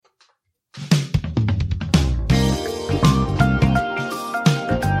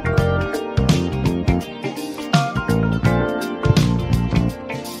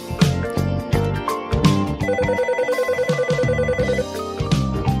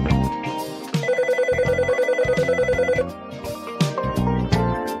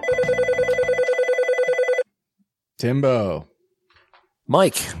Timbo,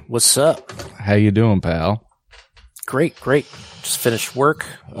 Mike, what's up? how you doing, pal? Great. Just finished work.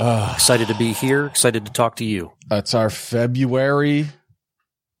 Excited to be here. Excited to talk to you. It's our February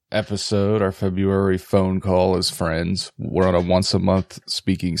episode, our February phone call as friends. We're on a once-a-month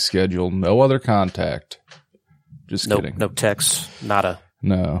speaking schedule. No other contact. Just kidding. No texts. Nada.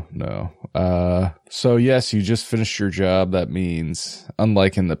 No. So yes, you just finished your job. That means,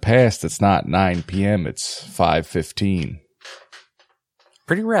 unlike in the past, it's not 9 p.m., it's 5:15.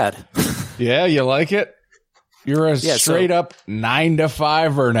 Pretty rad. Yeah, you like it? You're a straight up 9 to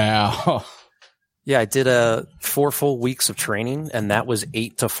 5er now. Yeah, I did 4 full weeks of training, and that was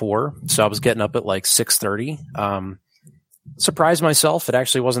 8 to 4. So I was getting up at like 6:30. Surprised myself. It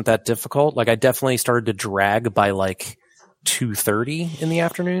actually wasn't that difficult. Like, I definitely started to drag by like 2:30 in the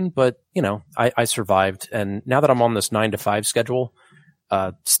afternoon, but you know, I survived. And now that I'm on this 9 to 5 schedule,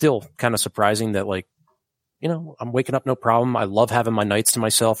 still kind of surprising that, like, you know, I'm waking up no problem. I love having my nights to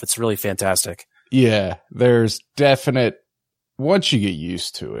myself. It's really fantastic. Yeah, there's definite, once you get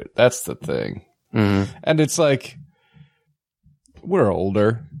used to it, that's the thing. Mm-hmm. And it's like, we're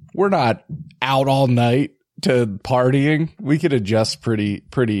older. We're not out all night to partying. We could adjust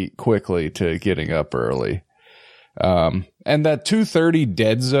pretty quickly to getting up early. And that 2:30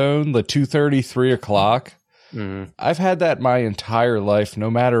 dead zone, the 2:30, 3 o'clock, I've had that my entire life, no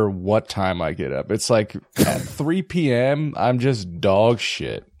matter what time I get up. It's like at 3 p.m., I'm just dog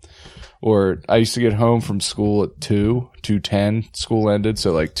shit. Or I used to get home from school at 2:10, school ended,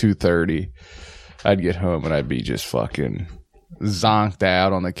 so like 2:30, I'd get home and I'd be just fucking zonked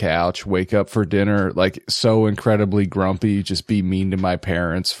out on the couch, wake up for dinner, like so incredibly grumpy, just be mean to my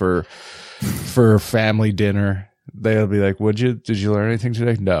parents for family dinner. They'll be like, did you learn anything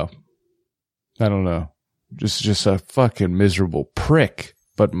today? No. I don't know. Just a fucking miserable prick.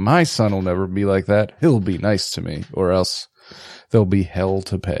 But my son will never be like that. He'll be nice to me, or else there'll be hell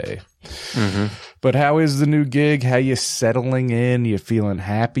to pay. Mm-hmm. But how is the new gig? How you settling in? You feeling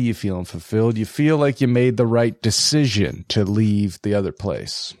happy? You feeling fulfilled? You feel like you made the right decision to leave the other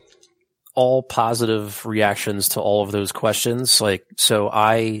place? All positive reactions to all of those questions. Like, so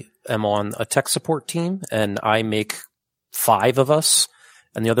I am on a tech support team, and I make 5 of us,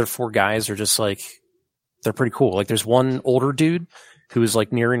 and the other 4 guys are just like, they're pretty cool. Like, there's one older dude who is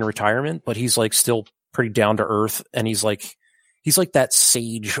like nearing retirement, but he's like still pretty down to earth, and he's like that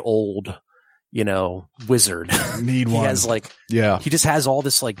sage old, you know, wizard. Need one. He has like, yeah, he just has all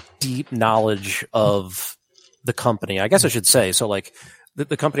this like deep knowledge of the company, I guess I should say. So like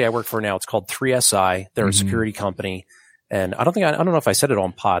the company I work for now, it's called 3SI. They're a security company. And I don't know if I said it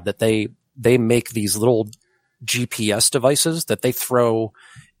on pod that they make these little GPS devices that they throw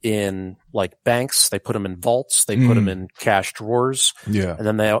in like banks. They put them in vaults. They put them in cash drawers. Yeah. And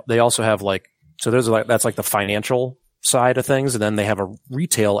then they also have like, so that's like the financial side of things. And then they have a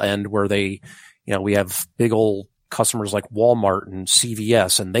retail end where they, you know, we have big old customers like Walmart and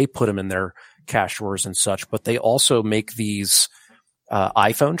CVS, and they put them in their cash drawers and such. But they also make these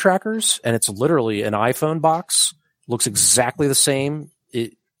iPhone trackers, and it's literally an iPhone box. Looks exactly the same.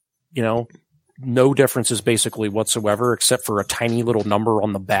 It, you know, no differences basically whatsoever, except for a tiny little number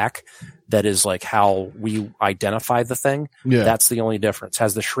on the back that is like how we identify the thing. Yeah. That's the only difference.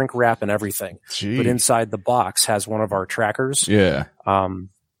 Has the shrink wrap and everything. Jeez. But inside the box has one of our trackers. Yeah.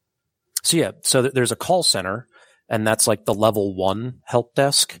 So there's a call center, and that's like the level 1 help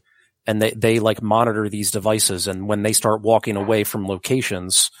desk. And they like monitor these devices. And when they start walking away from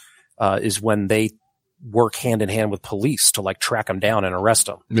locations, is when they work hand in hand with police to like track them down and arrest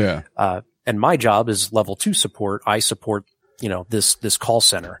them. Yeah. And my job is level 2 support. I support, you know, this call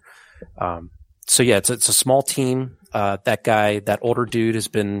center. So yeah, it's a small team. That older dude has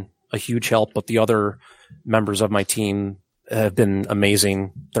been a huge help, but the other members of my team have been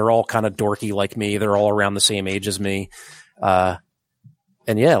amazing. They're all kind of dorky like me. They're all around the same age as me. And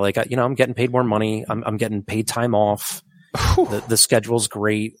yeah, like, you know, I'm getting paid more money. I'm getting paid time off. The schedule's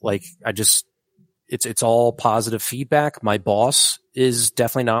great. Like, it's all positive feedback. My boss is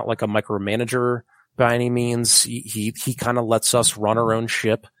definitely not like a micromanager by any means. He kind of lets us run our own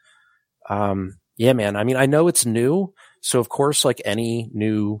ship. Yeah, man. I mean, I know it's new. So of course, like any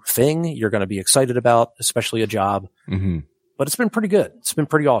new thing, you're going to be excited about, especially a job. Mm-hmm. But it's been pretty good. It's been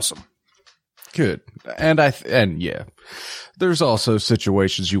pretty awesome. Good. And yeah, there's also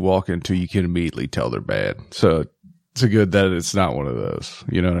situations you walk into, you can immediately tell they're bad. So it's good that it's not one of those.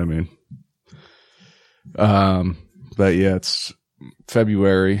 You know what I mean? But yeah, it's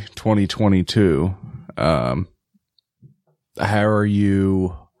February 2022. How are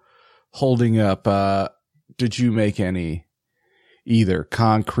you holding up? Did you make any either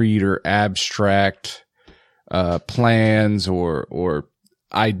concrete or abstract plans or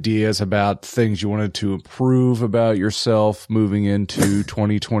ideas about things you wanted to improve about yourself moving into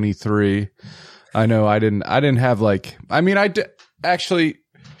 2023? I know I didn't have like, I mean, actually,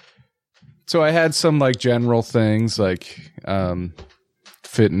 so I had some like general things like,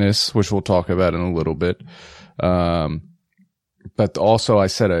 fitness, which we'll talk about in a little bit. But also I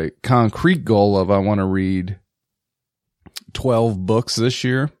set a concrete goal of I want to read 12 books this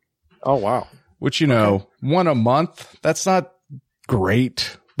year. Oh, wow. Which, you know, one a month, that's not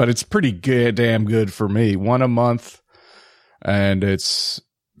great, but it's pretty good, damn good for me. One a month. And it's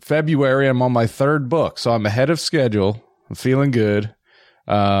February. I'm on my third book, so I'm ahead of schedule. I'm feeling good.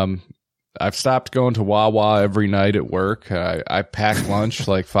 I've stopped going to Wawa every night at work. I pack lunch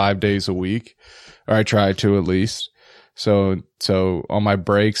like 5 days a week, or I try to at least. So on my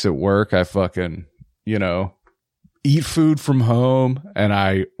breaks at work, I fucking, you know, eat food from home and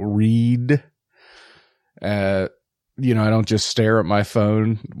I read. You know, I don't just stare at my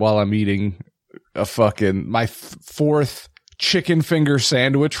phone while I'm eating a fucking my fourth chicken finger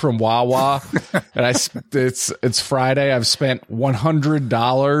sandwich from Wawa. And it's Friday. I've spent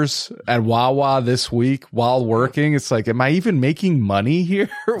 $100 at Wawa this week while working. It's like, am I even making money here?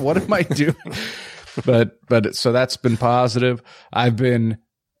 What am I doing? But so that's been positive.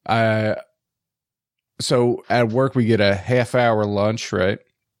 So at work we get a half-hour lunch, right?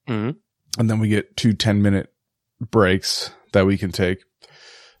 Mm-hmm. And then we get 2 10-minute breaks that we can take.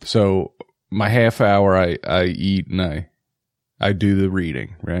 So my half hour, I eat and I do the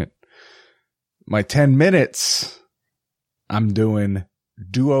reading, right? My 10 minutes, I'm doing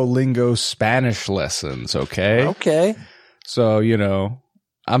Duolingo Spanish lessons, okay? Okay. So, you know,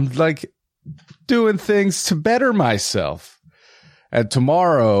 I'm like doing things to better myself. And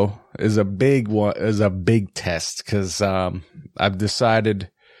tomorrow is a big test because I've decided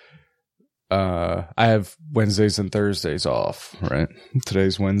I have Wednesdays and Thursdays off, right?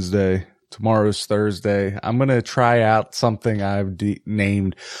 Today's Wednesday. Tomorrow's Thursday. I'm going to try out something I've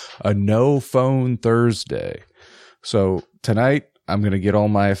named a no phone Thursday. So tonight I'm going to get all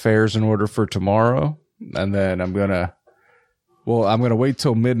my affairs in order for tomorrow. And then I'm going to wait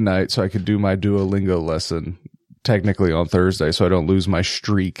till midnight so I could do my Duolingo lesson technically on Thursday so I don't lose my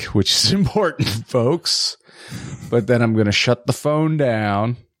streak, which is important, folks. But then I'm going to shut the phone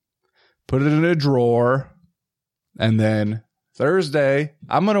down, put it in a drawer, and then Thursday,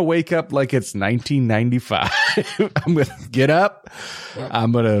 I'm going to wake up like it's 1995. I'm going to get up.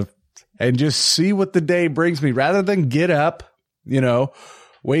 And just see what the day brings me rather than get up, you know,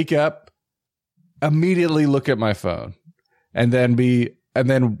 wake up, immediately look at my phone and then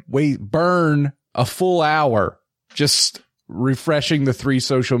burn a full hour just refreshing the 3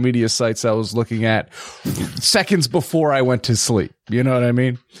 social media sites I was looking at seconds before I went to sleep. You know what I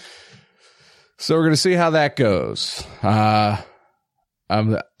mean? So we're going to see how that goes. I'm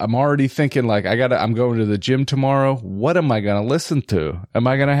already thinking like I'm going to the gym tomorrow. What am I going to listen to? Am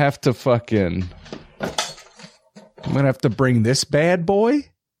I going to have to bring this bad boy?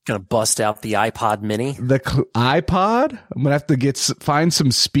 Gonna bust out the iPod mini. The iPod? I'm going to have to find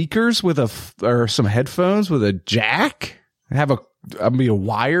some speakers or some headphones with a jack. I'll be a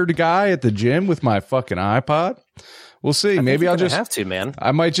wired guy at the gym with my fucking iPod. We'll see. Maybe I'll just have to, man.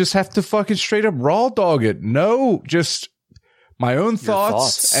 I might just have to fucking straight up raw dog it. No, just my own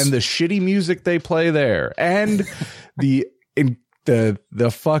thoughts and the shitty music they play there, and the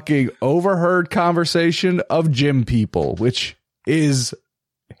fucking overheard conversation of gym people, which is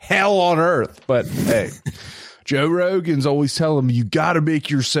hell on earth. But hey, Joe Rogan's always telling me you got to make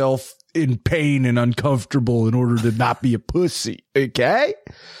yourself in pain and uncomfortable in order to not be a pussy. Okay,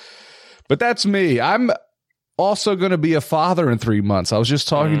 but that's me. I'm also going to be a father in 3 months. I was just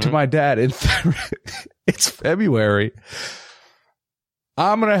talking to my dad. It's February.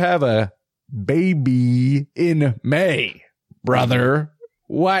 I'm going to have a baby in May, brother.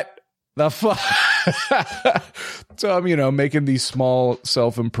 What the fuck? So I'm, you know, making these small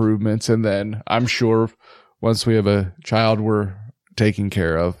self-improvements. And then I'm sure once we have a child we're taking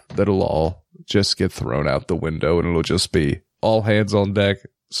care of, that'll all just get thrown out the window and it'll just be all hands on deck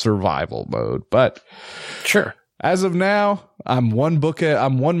survival mode. But sure, as of now, I'm 1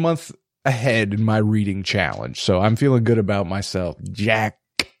 month ahead in my reading challenge, so I'm feeling good about myself. Jack,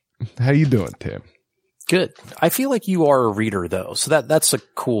 how you doing, Tim? Good. I feel like you are a reader though, so that's a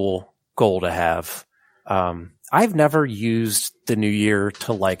cool goal to have. I've never used the new year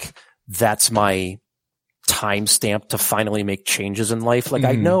to like, that's my timestamp to finally make changes in life. Like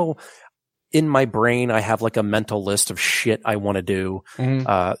I know in my brain, I have like a mental list of shit I want to do.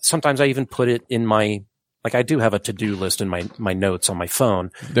 Sometimes I even put it in I do have a to-do list in my notes on my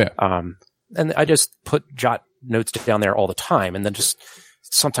phone. Yeah. And I just jot notes down there all the time. And then just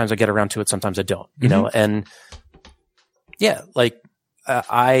sometimes I get around to it. Sometimes I don't, you know, and yeah, like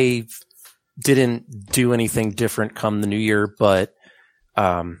I didn't do anything different come the new year, but,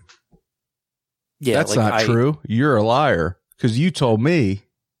 yeah, that's like not true. You're a liar because you told me,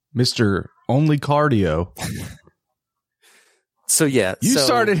 Mr. Only Cardio. So yeah, you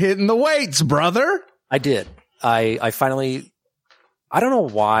started hitting the weights, brother. I did. I finally, I don't know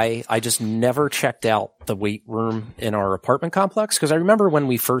why, I just never checked out the weight room in our apartment complex. Cause I remember when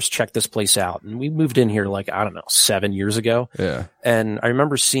we first checked this place out and we moved in here like, I don't know, 7 years ago. Yeah. And I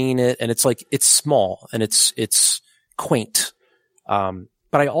remember seeing it and it's like, it's small and it's quaint.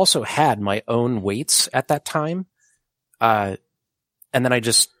 But I also had my own weights at that time. And then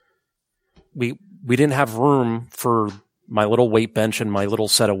we didn't have room for my little weight bench and my little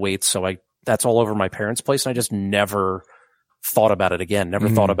set of weights. So that's all over my parents' place. And I just never thought about it again. Never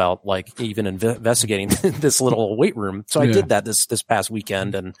thought about like even investigating this little weight room. So I did that this past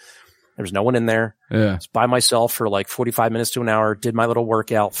weekend and there was no one in there. Yeah. I was by myself for like 45 minutes to an hour, did my little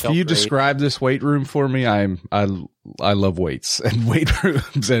workout. Felt Can you great. describe this weight room for me? I love weights and weight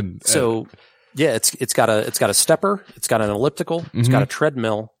rooms so yeah, it's got a stepper, it's got an elliptical, it's got a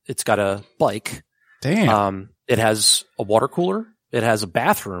treadmill, it's got a bike. Damn. It has a water cooler, it has a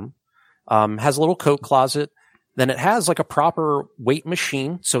bathroom, has a little coat closet. Then it has like a proper weight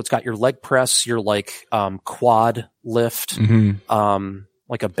machine. So it's got your leg press, your like quad lift,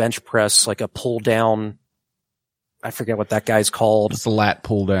 like a bench press, like a pull down. I forget what that guy's called. It's a lat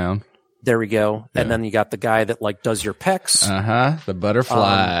pull down. There we go. Yeah. And then you got the guy that like does your pecs. The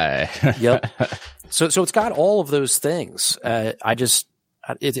butterfly. Yep. So it's got all of those things. I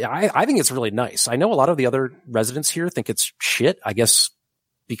think it's really nice. I know a lot of the other residents here think it's shit. I guess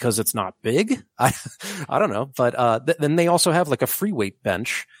because it's not big. I don't know. But then they also have like a free weight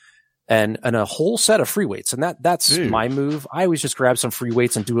bench and a whole set of free weights. And that's my move. I always just grab some free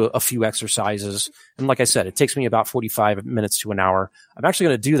weights and do a few exercises. And like I said, it takes me about 45 minutes to an hour. I'm actually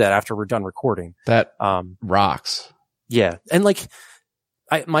going to do that after we're done recording. That rocks. Yeah. And like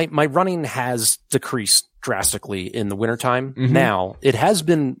my running has decreased drastically in the wintertime. Now it has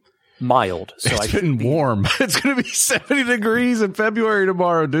been mild. So it's been warm. It's going to be 70 degrees in February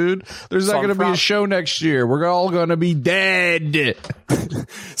tomorrow, dude. There's not going to be a show next year. We're all going to be dead.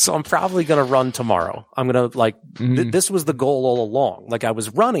 So I'm probably going to run tomorrow. I'm going to like, this was the goal all along. Like I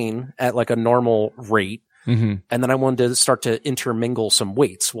was running at like a normal rate. And then I wanted to start to intermingle some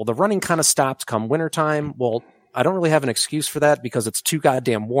weights. Well, the running kind of stopped come wintertime. Well, I don't really have an excuse for that because it's too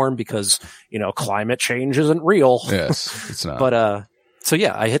goddamn warm because, you know, climate change isn't real. Yes, it's not. But, so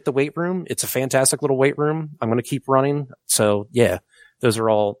yeah, I hit the weight room. It's a fantastic little weight room. I'm going to keep running. So yeah, those are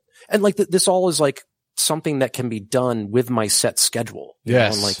all, and like this all is like something that can be done with my set schedule.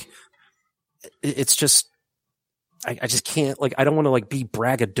 Yes. And like, it's just, I just can't, like, I don't want to like be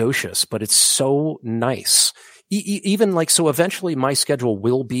braggadocious, but it's so nice. Even like, so eventually my schedule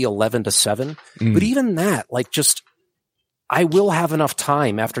will be 11 to 7, but even that, like just, I will have enough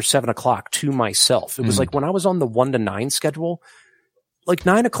time after 7 o'clock to myself. It was like when I was on the 1 to 9 schedule, like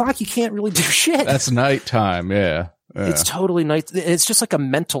 9 o'clock, you can't really do shit. That's nighttime. Yeah. It's totally night. It's just like a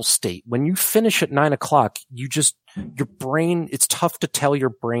mental state. When you finish at 9 o'clock, your brain, it's tough to tell your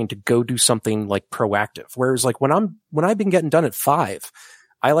brain to go do something like proactive. Whereas like when I've been getting done at 5,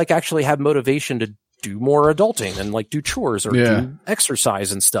 I like actually have motivation to do more adulting and like do chores or do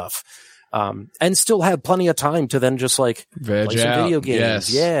exercise and stuff. And still have plenty of time to then just like play some video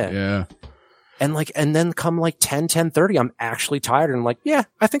games. Yes. Yeah. And then come like 10:30, I'm actually tired and I'm like, yeah,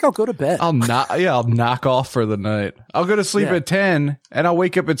 I think I'll go to bed. I'll knock off for the night. I'll go to sleep at 10 and I'll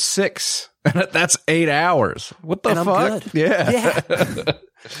wake up at 6. And that's 8 hours. What the fuck? Good. Yeah.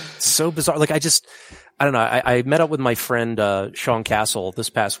 So bizarre. Like I don't know. I met up with my friend, Sean Castle this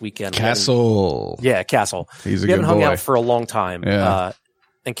past weekend. Castle. Castle. He's a good boy. We haven't hung out for a long time. Yeah.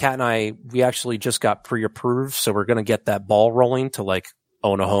 And Kat and I, we actually just got pre-approved. So we're going to get that ball rolling to like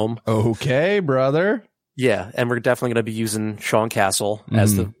own a home. Okay, brother. Yeah. And we're definitely going to be using Sean Castle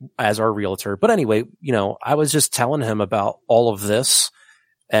as our realtor. But anyway, you know, I was just telling him about all of this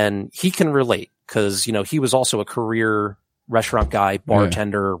and he can relate because, you know, he was also a career restaurant guy,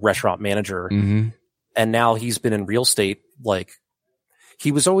 bartender, restaurant manager. And now he's been in real estate. Like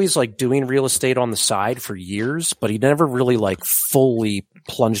he was always like doing real estate on the side for years, but he never really like fully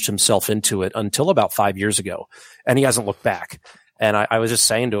plunged himself into it until about 5 years ago. And he hasn't looked back. And I was just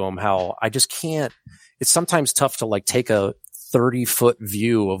saying to him how I just can't, it's sometimes tough to like take a 30-foot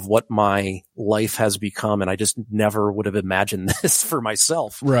view of what my life has become. And I just never would have imagined this for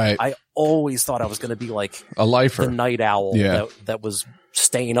myself. Right. I always thought I was going to be like a lifer, the night owl that was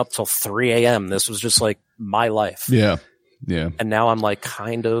staying up till 3 a.m. This was just like my life. Yeah. Yeah. And now I'm like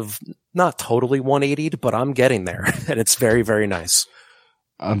kind of not totally 180'd, but I'm getting there. And it's very, very nice.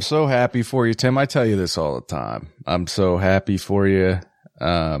 I'm so happy for you, Tim. I tell you this all the time. I'm so happy for you.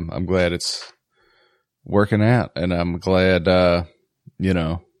 I'm glad it's working out, and I'm glad, I'm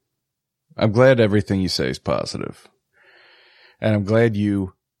glad everything you say is positive. And I'm glad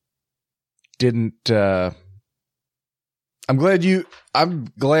you didn't, I'm glad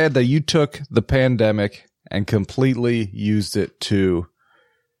that you took the pandemic and completely used it to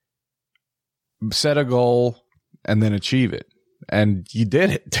set a goal and then achieve it. And you did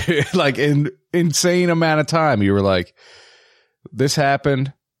it, dude. Like in insane amount of time. You were like, this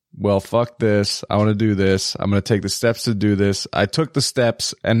happened. Well, fuck this. I want to do this. I'm going to take the steps to do this. I took the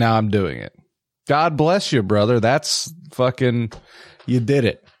steps and now I'm doing it. God bless you, brother. That's fucking, you did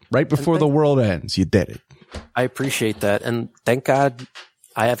it. Right before the world ends, you did it. I appreciate that. And thank God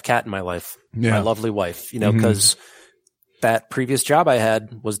I have Kat in my life, my lovely wife, because that previous job I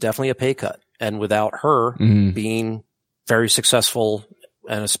had was definitely a pay cut. And without her being very successful,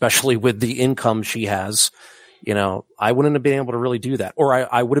 and especially with the income she has, I wouldn't have been able to really do that. Or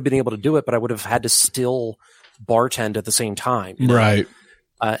I would have been able to do it, but I would have had to still bartend at the same time. Right.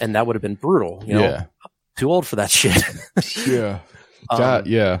 And that would have been brutal. Yeah. Too old for that shit. Yeah.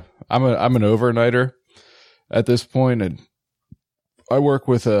 Yeah. I'm an overnighter at this point, and I work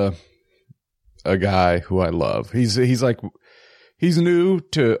with a guy who I love. He's new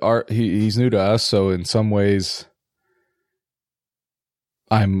to he's new to us, so in some ways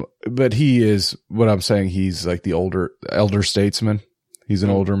but he is what I'm saying. He's like the elder statesman. He's an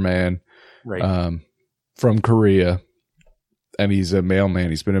older man, right? From Korea, and he's a mailman.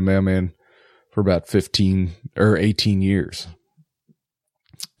 He's been a mailman for about 15 or 18 years,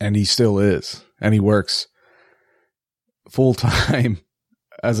 and he still is. And he works full time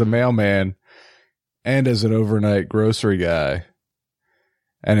as a mailman and as an overnight grocery guy.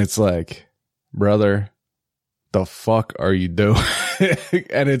 And it's like, brother, the fuck are you doing?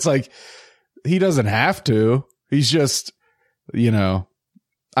 And it's like, he doesn't have to. He's just,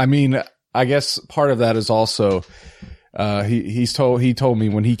 I mean, I guess part of that is also, he told me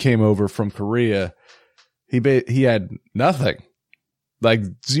when he came over from Korea, he had nothing, like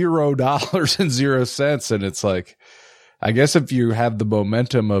 $0 and 0 cents. And it's like, I guess if you have the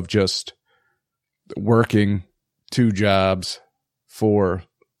momentum of just working 2 jobs for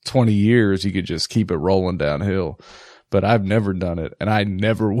 20 years, you could just keep it rolling downhill. But I've never done it, and I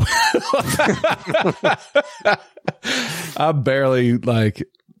never will. I'm barely, like,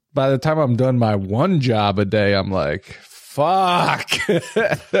 by the time I'm done my 1 job a day, I'm like, fuck.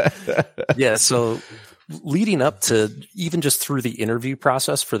 Yeah, so leading up to even just through the interview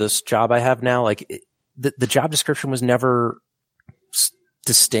process for this job I have now, like the job description was never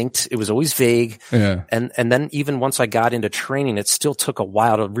distinct. It was always vague. Yeah. And then even once I got into training, it still took a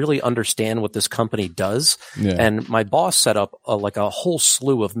while to really understand what this company does. Yeah. And my boss set up a whole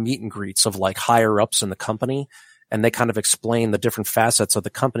slew of meet and greets of like higher ups in the company. And they kind of explain the different facets of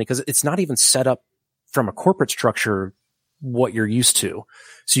the company, because it's not even set up from a corporate structure what you're used to.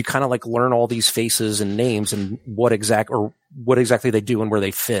 So you kind of like learn all these faces and names and what exactly they do and where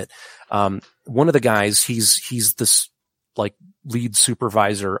they fit. One of the guys, he's this like lead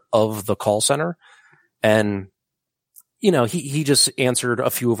supervisor of the call center. And, he just answered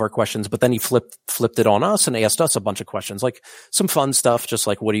a few of our questions, but then he flipped it on us and asked us a bunch of questions, like some fun stuff, just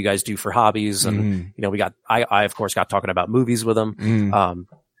like, what do you guys do for hobbies? And, I of course got talking about movies with him.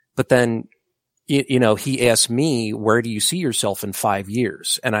 But then, he asked me, where do you see yourself in 5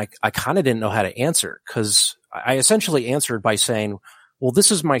 years? And I kind of didn't know how to answer, because I essentially answered by saying, well,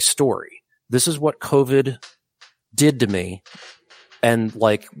 this is my story. This is what COVID did to me. And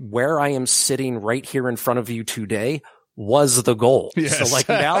like where I am sitting right here in front of you today was the goal. Yes. So like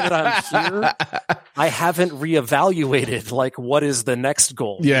now that I'm here, I haven't reevaluated like what is the next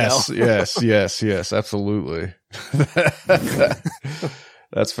goal. Yes, yes, absolutely.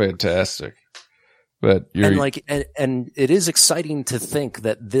 That's fantastic. But and it is exciting to think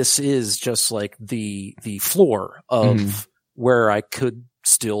that this is just like the floor of where I could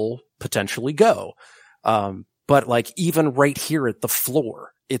still potentially go. But like even right here at the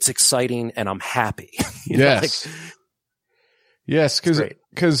floor, it's exciting and I'm happy. Yes. Yes.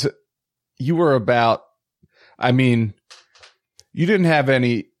 Cause you were about, I mean, you didn't have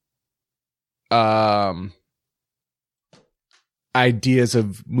any, ideas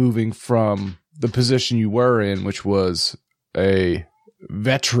of moving from the position you were in, which was a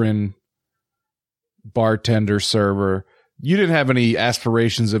veteran bartender server. You didn't have any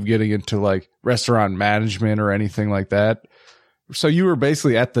aspirations of getting into like restaurant management or anything like that, so you were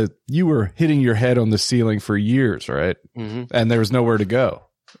basically you were hitting your head on the ceiling for years, right? Mm-hmm. And there was nowhere to go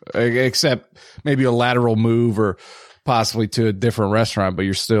except maybe a lateral move or possibly to a different restaurant, but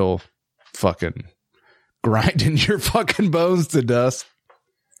you're still fucking grinding your fucking bones to dust.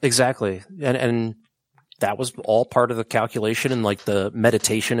 Exactly. And that was all part of the calculation and like the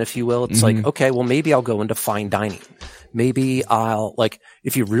meditation, if you will. It's like, okay, well, maybe I'll go into fine dining. Maybe I'll like,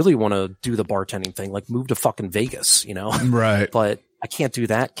 if you really want to do the bartending thing, like move to fucking Vegas, you know? Right. But I can't do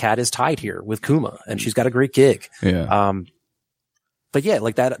that. Kat is tied here with Kuma and she's got a great gig. Yeah. But yeah,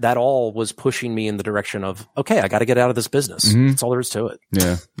 like that all was pushing me in the direction of, okay, I got to get out of this business. That's all there is to it.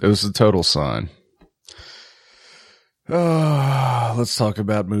 Yeah. It was a total sign. Oh, let's talk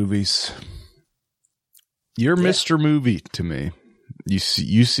about movies. You're Mr. Movie to me. You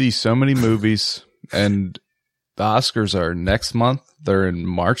see so many movies, and the Oscars are next month. They're in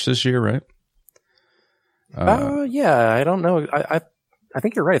March this year, right? Yeah, I don't know. I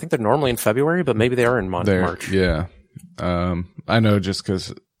think you're right. I think they're normally in February, but maybe they are in March. Yeah. I know just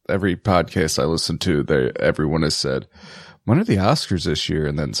because every podcast I listen to, everyone has said, when are the Oscars this year?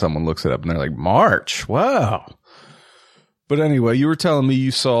 And then someone looks it up and they're like, March. Wow. But anyway, you were telling me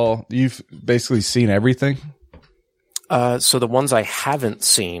you've basically seen everything. So the ones I haven't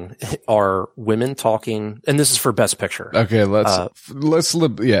seen are Women Talking, and this is for Best Picture. Okay, let's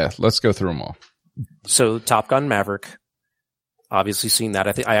go through them all. So Top Gun Maverick, obviously seen that.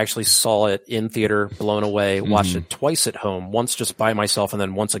 I actually saw it in theater, blown away, watched it twice at home, once just by myself and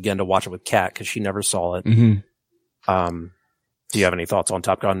then once again to watch it with Kat because she never saw it. Do you have any thoughts on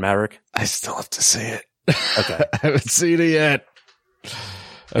Top Gun Maverick? I still have to see it. Okay. I haven't seen it yet.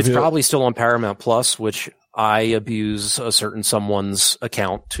 It's probably still on Paramount Plus, which I abuse a certain someone's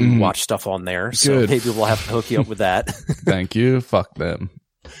account to watch stuff on there. So Good. maybe we'll have to hook you up with that. Thank you. Fuck them.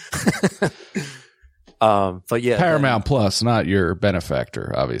 But yeah. Paramount Plus, not your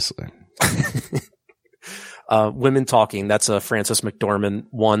benefactor, obviously. Women Talking, that's a Frances McDormand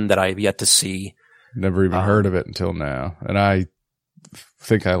one that I've yet to see. Never even heard of it until now. And I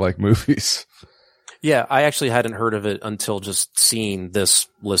think I like movies. Yeah, I actually hadn't heard of it until just seeing this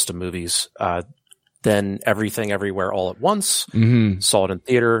list of movies. Then Everything Everywhere All at Once. Saw it in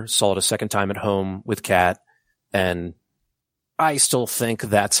theater, saw it a second time at home with Kat, and I still think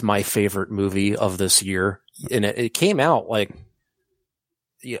that's my favorite movie of this year. And it came out like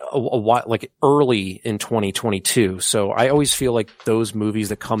a while, like early in 2022. So I always feel like those movies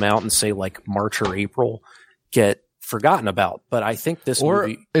that come out and say like March or April get forgotten about. But I think this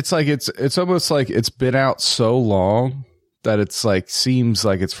movie, it's like it's almost like it's been out so long that it's like seems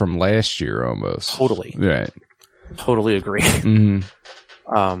like it's from last year almost. Totally. Right. Totally agree. I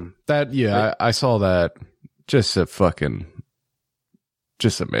saw that. Just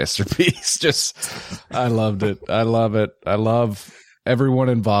a masterpiece. I loved it. I love it. I love everyone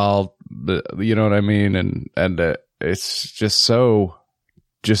involved. You know what I mean? And it's just so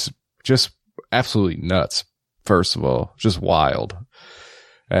just absolutely nuts. First of all, just wild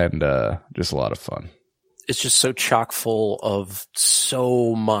and just a lot of fun. It's just so chock full of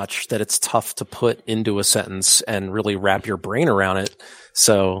so much that it's tough to put into a sentence and really wrap your brain around it.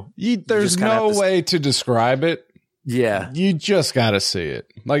 So there's no way to describe it. Yeah. You just got to see it.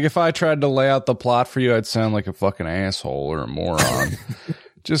 Like if I tried to lay out the plot for you, I'd sound like a fucking asshole or a moron.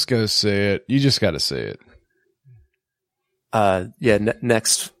 Just go see it. You just got to see it.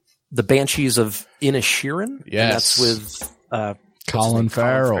 Next, The Banshees of Inisherin. Yes. And that's with Colin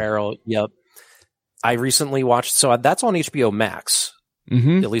Farrell. Yep. I recently watched, so that's on HBO Max.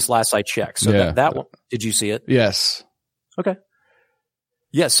 At least last I checked. So that one, did you see it? Yes. Okay.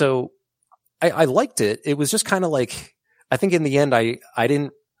 Yeah. So I liked it. It was just kind of like, I think in the end, I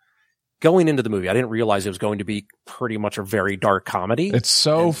didn't, going into the movie, I didn't realize it was going to be pretty much a very dark comedy. It's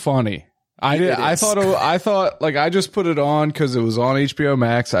so funny. I thought like I just put it on because it was on HBO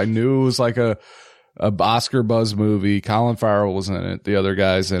Max. I knew it was like a Oscar buzz movie. Colin Farrell was in it. The other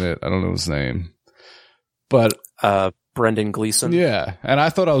guy's in it. I don't know his name. But Brendan Gleeson. Yeah. And I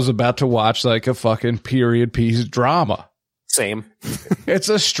thought I was about to watch like a fucking period piece drama. Same. It's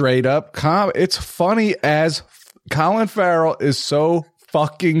a straight up it's funny as Colin Farrell is so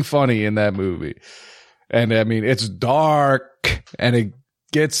fucking funny in that movie. And I mean, it's dark and it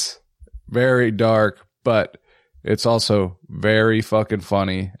gets very dark, but it's also very fucking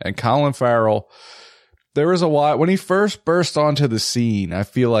funny. And Colin Farrell, there was a while when he first burst onto the scene, I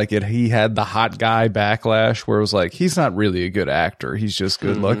feel like he had the hot guy backlash where it was like, he's not really a good actor. He's just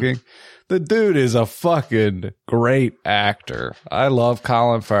good looking. The dude is a fucking great actor. I love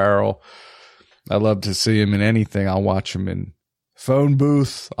Colin Farrell. I love to see him in anything. I'll watch him in Phone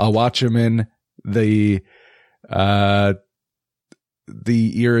Booth. I'll watch him in the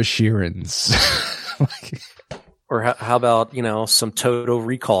the Irishirans. Or how about, some Total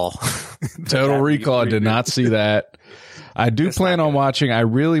Recall? Total Recall. I did not see that. I do plan on watching. I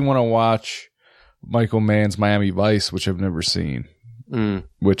really want to watch Michael Mann's Miami Vice, which I've never seen.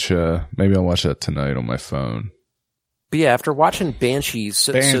 Which maybe I'll watch that tonight on my phone. But yeah, after watching Banshees,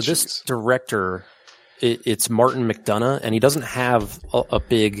 so this director, it's Martin McDonagh, and he doesn't have a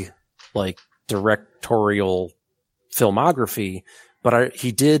big directorial filmography, but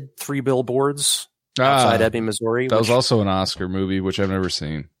he did 3 Billboards Outside Ebbing, Missouri. That was also an Oscar movie, which I've never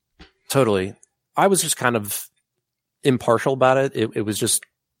seen. Totally. I was just kind of impartial about it. It was just,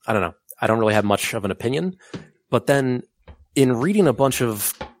 I don't know. I don't really have much of an opinion. But then in reading a bunch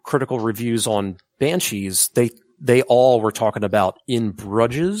of critical reviews on Banshees, they all were talking about In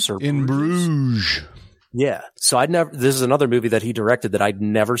Bruges or In Bruges. Yeah. So this is another movie that he directed that I'd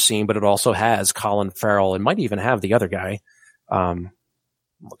never seen, but it also has Colin Farrell. It might even have the other guy. I'm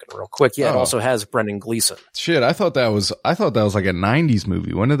looking real quick. Yeah, It also has Brendan Gleeson. Shit, I thought that was like a 90s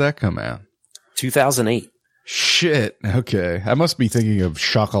movie. When did that come out? 2008. Shit. Okay. I must be thinking of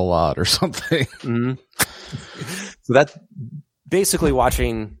Chocolat or something. Mm-hmm. So that basically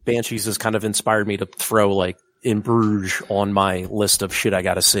watching Banshees has kind of inspired me to throw In Bruges on my list of shit I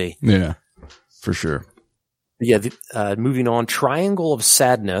got to see. Yeah, for sure. Yeah. Moving on, Triangle of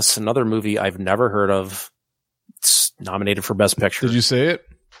Sadness, another movie I've never heard of. It's nominated for Best Picture. Did you say it?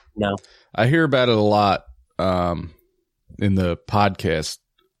 No. I hear about it a lot in the podcast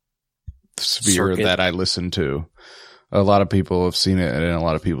sphere that I listen to. A lot of people have seen it, and a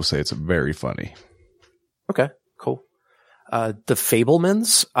lot of people say it's very funny. Okay, cool. The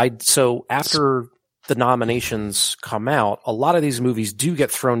Fabelmans. So after the nominations come out, a lot of these movies do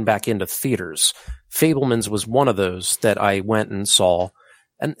get thrown back into theaters. Fabelmans was one of those that I went and saw.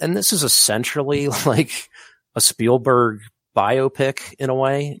 And this is essentially like a Spielberg biopic in a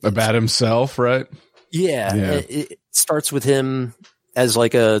way. About himself, right? Yeah. It starts with him as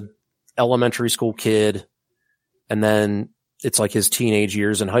a elementary school kid, and then it's his teenage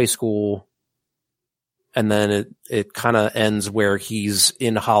years in high school. And then it kind of ends where he's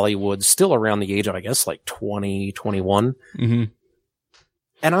in Hollywood, still around the age of, I guess, 20, 21. Mm-hmm.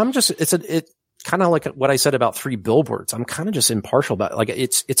 And I'm just, it's kind of like what I said about 3 Billboards. I'm kind of just impartial about it.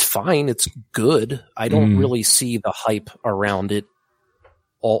 It's fine. It's good. I don't really see the hype around it.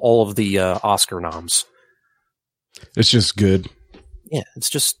 All of the Oscar noms. It's just good. Yeah. It's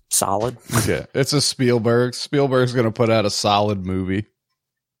just solid. Okay. It's a Spielberg. Spielberg's going to put out a solid movie.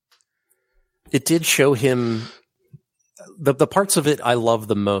 It did show him the parts of it I love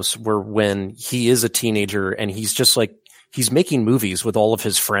the most were when he is a teenager and he's just he's making movies with all of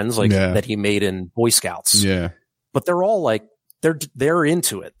his friends that he made in Boy Scouts. Yeah. But they're all they're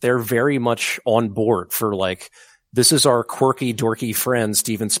into it. They're very much on board for this is our quirky, dorky friend,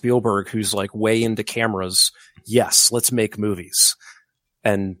 Steven Spielberg, who's way into cameras. Yes, let's make movies.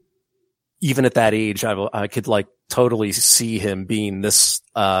 And even at that age, I could totally see him being this,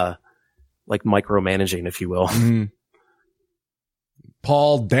 micromanaging, if you will. Mm-hmm.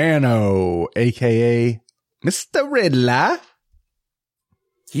 Paul Dano, aka Mr. Riddler.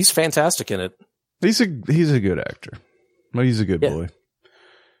 He's fantastic in it. He's a good actor. Well, he's a good boy.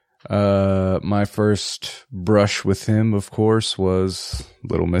 My first brush with him, of course, was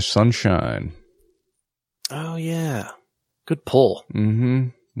Little Miss Sunshine. Oh yeah, good pull.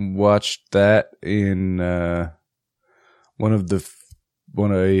 Mm-hmm. Watched that in one of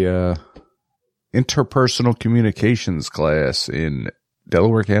interpersonal communications class in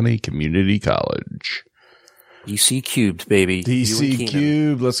Delaware County Community College. DC Cubed, baby. DC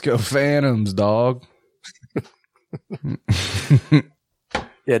Cubed. Let's go Phantoms, dog.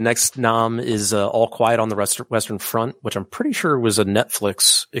 Yeah, next nom is All Quiet on the Western Front, which I'm pretty sure was a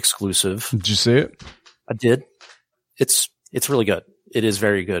Netflix exclusive. Did you see it? I did. It's really good. It is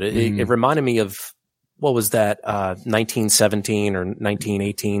very good. It reminded me of, what was that, 1917 or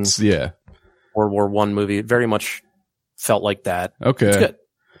 1918? Yeah. World War I movie. It very much felt like that. Okay. It's good.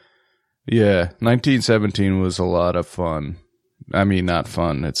 Yeah, 1917 was a lot of fun. I mean, not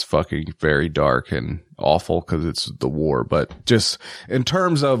fun. It's fucking very dark and awful because it's the war. But just in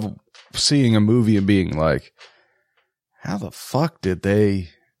terms of seeing a movie and being like, how the fuck did they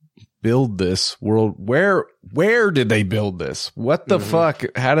build this world? Where did they build this? What the fuck?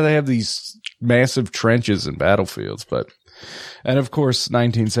 How do they have these massive trenches and battlefields? And of course,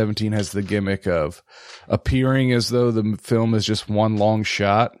 1917 has the gimmick of appearing as though the film is just one long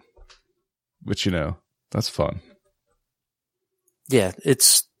shot, which, that's fun. Yeah,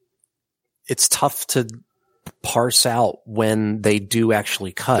 it's tough to parse out when they do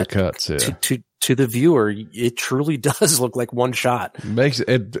actually cut. The cuts, yeah. to the viewer, it truly does look like one shot.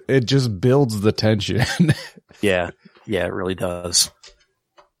 It just builds the tension. Yeah, it really does.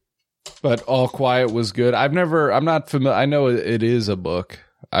 But All Quiet was good. I'm not familiar. I know it is a book.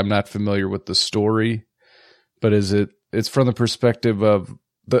 I'm not familiar with the story, but it's from the perspective of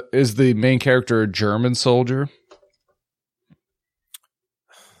is the main character a German soldier?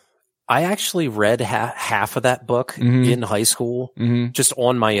 I actually read half of that book in high school, just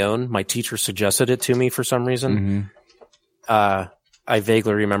on my own. My teacher suggested it to me for some reason. I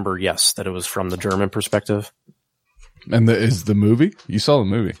vaguely remember, yes, that it was from the German perspective. And is the movie? You saw the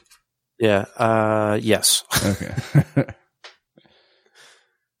movie? Yeah. Yes. Okay.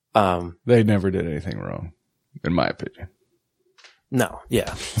 They never did anything wrong, in my opinion. No.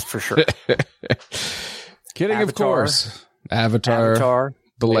 Yeah, for sure. Kidding, Avatar, of course. Avatar.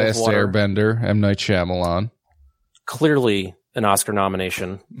 The Last Airbender, M. Night Shyamalan. Clearly an Oscar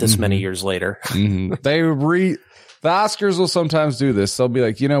nomination this many years later. The Oscars will sometimes do this. They'll be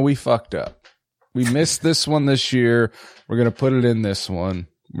like, we fucked up. We missed this one this year. We're going to put it in this one.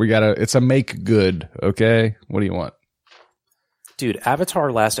 It's a make good. Okay. What do you want? Dude,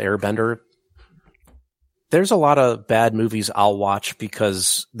 Avatar Last Airbender. There's a lot of bad movies I'll watch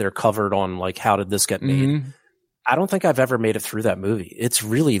because they're covered on like, how did this get made? I don't think I've ever made it through that movie. It's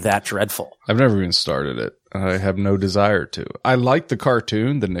really that dreadful. I've never even started it. I have no desire to. I like the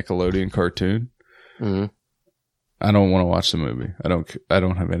cartoon, the Nickelodeon cartoon. I don't want to watch the movie. I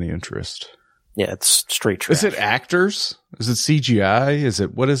don't have any interest. Yeah, it's straight trash. Is it actors? Is it CGI?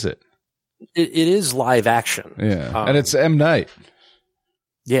 What is it? It is live action. Yeah. And it's M. Night.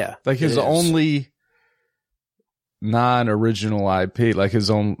 Yeah. Like his only non-original IP, like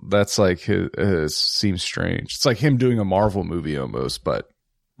his own, that's like his seems strange. It's like him doing a Marvel movie almost, but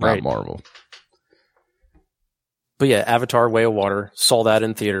not Marvel. But yeah, Avatar Way of Water, saw that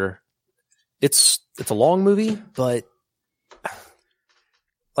in theater. It's a long movie, but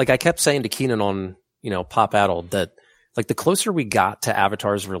like I kept saying to Keenan on, Pop Addled that like the closer we got to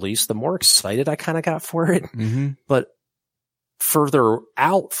Avatar's release, the more excited I kind of got for it. But further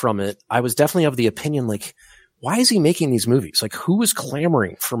out from it, I was definitely of the opinion like, why is he making these movies? Like, who is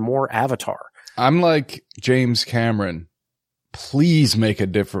clamoring for more Avatar? I'm like James Cameron. Please make a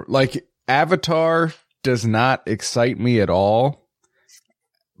different. Like, Avatar does not excite me at all,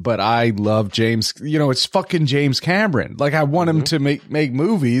 but I love James. It's fucking James Cameron. Like, I want him to make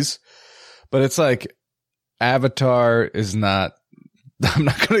movies, but it's like Avatar is not. I'm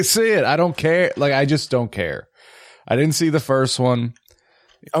not going to see it. I don't care. Like, I just don't care. I didn't see the first one.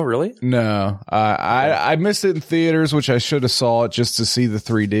 Oh, really? No, I missed it in theaters, which I should have saw it just to see the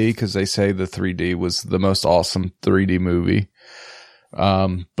 3D because they say the 3D was the most awesome 3D movie.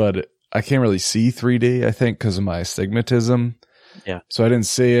 But I can't really see 3D, I think, because of my astigmatism. Yeah. So I didn't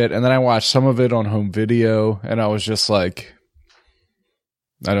see it. And then I watched some of it on home video and I was just like,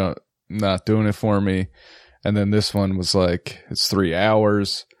 not doing it for me. And then this one was like, it's 3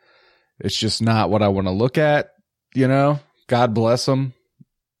 hours. It's just not what I want to look at, God bless them.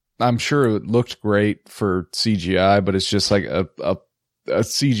 I'm sure it looked great for CGI, but it's just like a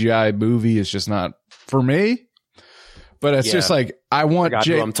CGI movie is just not for me. But it's just like I want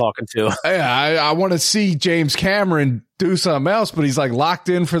who I'm talking to. Yeah, I want to see James Cameron do something else, but he's like locked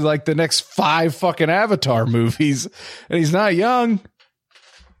in for like the next 5 fucking Avatar movies, and he's not young.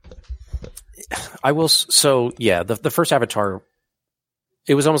 I will. So yeah, the first Avatar,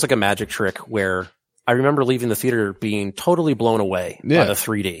 it was almost like a magic trick where I remember leaving the theater being totally blown away by the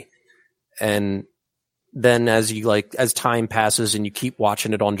 3D. And then as time passes and you keep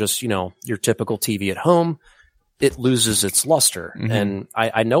watching it on just, your typical TV at home, it loses its luster. And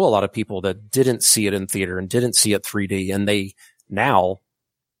I know a lot of people that didn't see it in theater and didn't see it 3D, and they now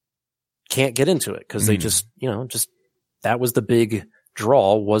can't get into it because they just that was the big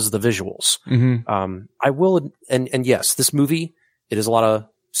draw, was the visuals. I will, and yes, this movie, it is a lot of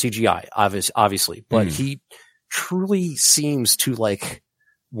CGI, obviously, but he truly seems to like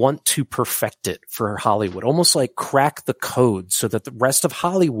want to perfect it for Hollywood, almost like crack the code so that the rest of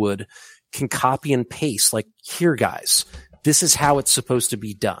Hollywood can copy and paste. Like, here, guys, this is how it's supposed to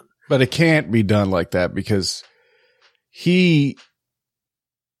be done. But it can't be done like that because he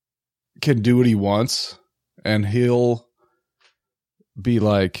can do what he wants and he'll be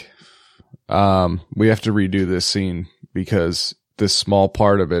like, we have to redo this scene because this small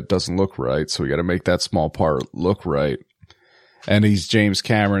part of it doesn't look right. So we got to make that small part look right. And he's James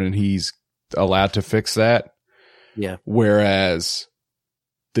Cameron and he's allowed to fix that. Yeah. Whereas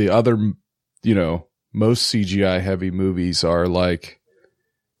the other, most CGI heavy movies are like,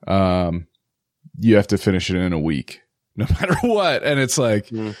 you have to finish it in a week, no matter what. And it's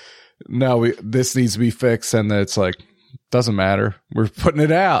like, no, this needs to be fixed, and it's like, doesn't matter. We're putting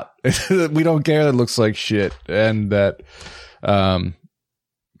it out. We don't care that it looks like shit, and that,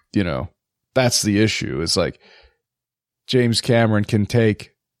 you know, that's the issue. It's like James Cameron can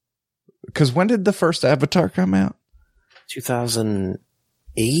take, because when did the first Avatar come out?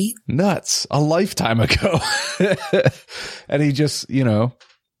 2008? Nuts. A lifetime ago. And he just, you know,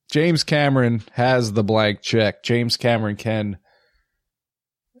 James Cameron has the blank check. James Cameron can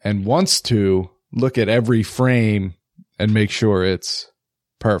and wants to look at every frame and make sure it's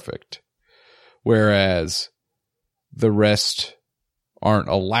perfect. Whereas the rest aren't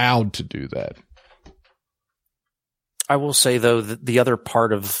allowed to do that. I will say, though, that the other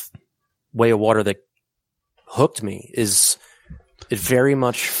part of Way of Water that hooked me is it very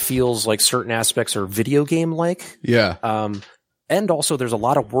much feels like certain aspects are video game like. Yeah. And also there's a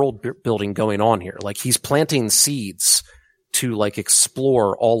lot of world building going on here. Like he's planting seeds to like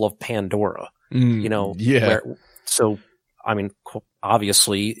explore all of Pandora, you know? Yeah. So, I mean,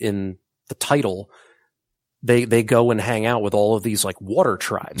 obviously in the title, they go and hang out with all of these like water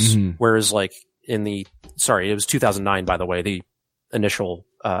tribes. Whereas like it was 2009, by the way, the initial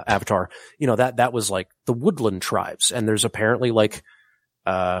Avatar, you know, that was like the woodland tribes. And there's apparently like,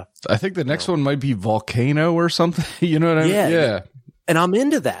 I think the next one might be Volcano or something. You know what I mean? Yeah. And I'm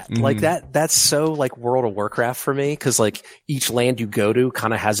into that. Like that's so like World of Warcraft for me. Cause like each land you go to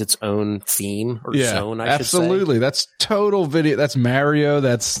kind of has its own theme or zone. I absolutely. should say. That's total video. That's Mario.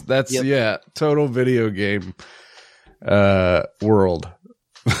 That's yeah. Total video game, world.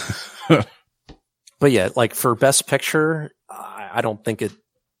 But yeah, like for Best Picture, I don't think it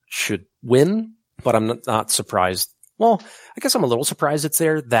should win, but I'm not surprised. Well, I guess I'm a little surprised it's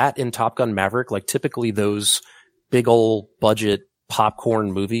there. That in Top Gun Maverick, like typically those big old budget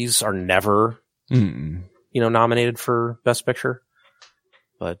popcorn movies are never, you know, nominated for Best Picture.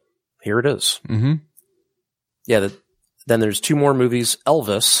 But here it is. Yeah. Then there's two more movies.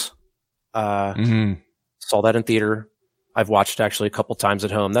 Elvis. Saw that in theater. I've watched it actually a couple times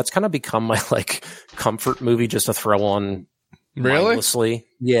at home. That's kind of become my like comfort movie just to throw on. Really? Mindlessly.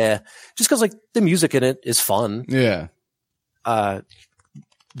 Yeah. Just because like the music in it is fun. Yeah.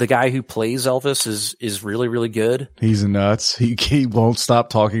 The guy who plays Elvis is really, really good. He's nuts. He won't stop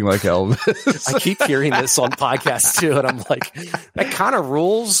talking like Elvis. I keep hearing this on podcasts too, and I'm like, that kind of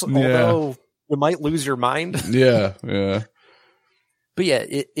rules, although you might lose your mind. Yeah. Yeah. But yeah,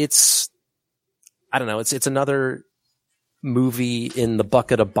 it's I don't know, it's another movie in the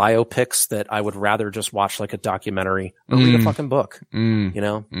bucket of biopics that I would rather just watch like a documentary or read a fucking book. You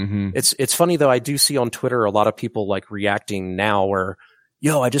know? It's funny though, I do see on Twitter a lot of people like reacting now where,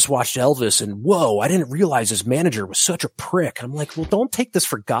 yo, I just watched Elvis and whoa, I didn't realize his manager was such a prick. I'm like, well, don't take this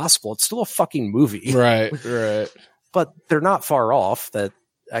for gospel. It's still a fucking movie. Right. But they're not far off. That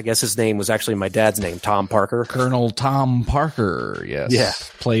I guess his name was actually my dad's name, Tom Parker. Colonel Tom Parker. Yes. Yeah.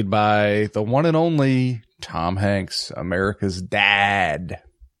 Played by the one and only Tom Hanks, America's dad.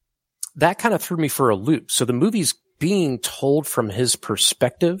 That kind of threw me for a loop. So the movie's being told from his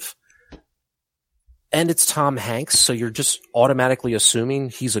perspective, and it's Tom Hanks, so you're just automatically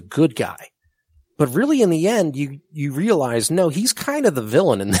assuming he's a good guy. But really, in the end, you realize, no, he's kind of the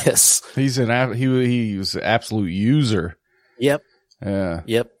villain in this. He's he was an absolute user. Yep. Yeah.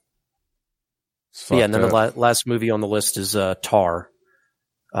 Yep. Yeah, and then the last movie on the list is Tar.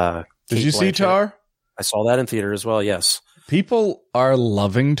 Did you see Tar? I saw that in theater as well, yes. People are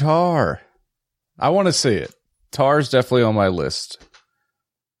loving Tar. I want to see it. Tar's definitely on my list.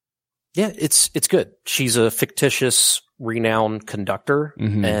 Yeah, it's good. She's a fictitious, renowned conductor,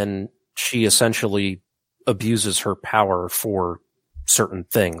 and she essentially abuses her power for certain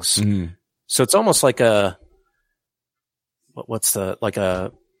things. So it's almost like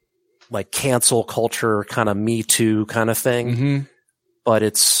like cancel culture kind of Me Too kind of thing, but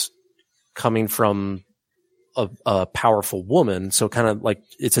it's coming from a powerful woman. So kind of like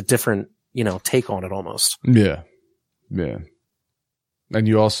it's a different, you know, take on it almost. Yeah. Yeah. And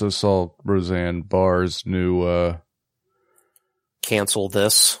you also saw Roseanne Barr's new Cancel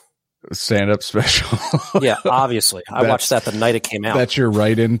This stand-up special. Yeah, obviously. I watched that the night it came out. That's your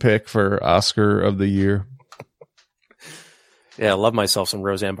write-in pick for Oscar of the Year. Yeah, I love myself some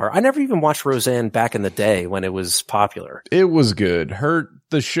Roseanne Barr. I never even watched Roseanne back in the day when it was popular. It was good.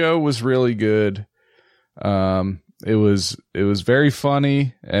 The show was really good. It was very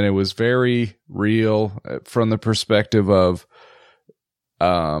funny, and it was very real from the perspective of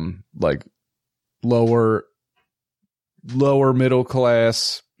like lower middle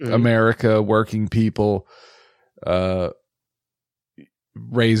class America, working people,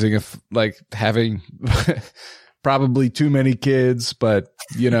 raising having probably too many kids, but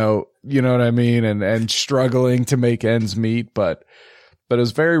you know, you know what I mean? And struggling to make ends meet, but it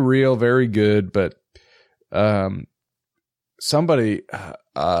was very real, very good. But, somebody,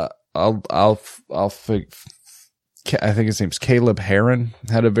 I think his name's Caleb Heron,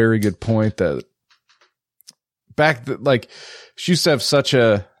 had a very good point that she used to have such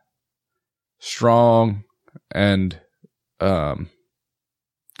a strong and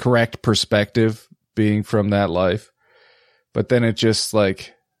correct perspective being from that life, but then it just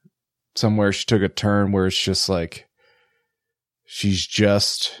like somewhere she took a turn where it's just like she's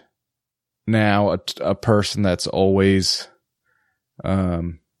just now a person that's always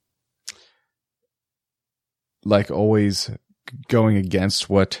always going against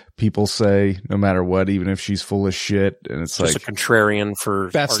what people say, no matter what, even if she's full of shit. And it's just like a contrarian for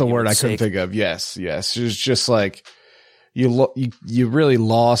that's the word I couldn't think of. Yes. It's just like you really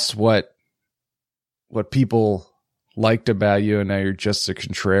lost what people liked about you, and now you're just a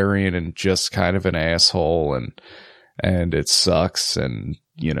contrarian and just kind of an asshole, and it sucks. And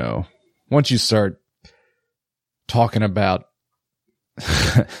you know, once you start talking about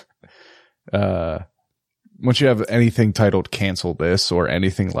once you have anything titled "cancel this" or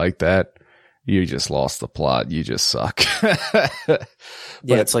anything like that, you just lost the plot. You just suck.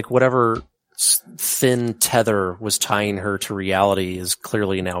 It's like whatever thin tether was tying her to reality is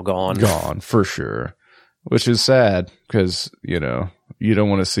clearly now gone. Gone, for sure. Which is sad, because, you know, you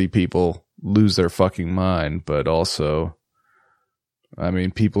don't want to see people lose their fucking mind, but also, I mean,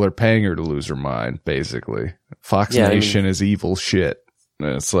 people are paying her to lose her mind, basically. Fox Nation is evil shit. And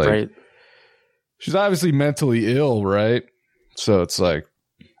it's like, right. She's obviously mentally ill, right? So it's like,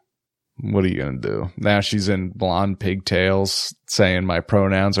 what are you going to do? Now she's in blonde pigtails saying my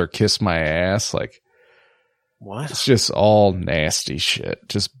pronouns are kiss my ass. Like, what? It's just all nasty shit.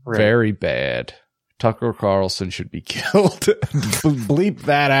 Just very bad. Tucker Carlson should be killed. Bleep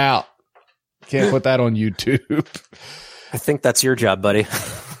that out. Can't put that on YouTube. I think that's your job, buddy.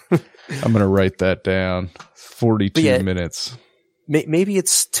 I'm going to write that down. 42 minutes. Maybe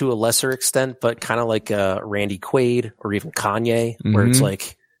it's to a lesser extent, but kind of like Randy Quaid or even Kanye, where it's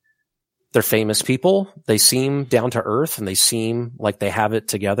like they're famous people. They seem down to earth and they seem like they have it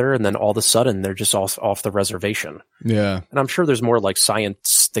together. And then all of a sudden they're just off the reservation. Yeah. And I'm sure there's more like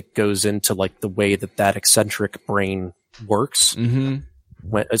science that goes into like the way that eccentric brain works. Mm-hmm.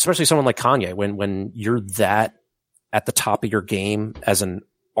 Especially someone like Kanye, when you're that at the top of your game as an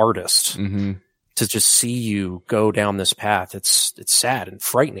artist, to just see you go down this path, it's sad and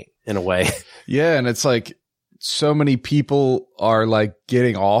frightening in a way. Yeah. And it's like, so many people are like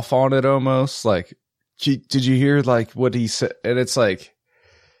getting off on it almost. Like, did you hear like what he said? And it's like,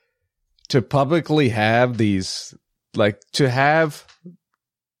 to publicly have these, like to have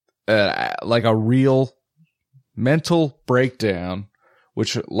like a real mental breakdown,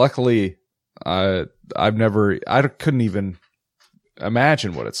 which luckily I couldn't even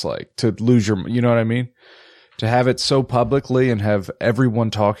imagine what it's like to lose your, you know what I mean? To have it so publicly and have everyone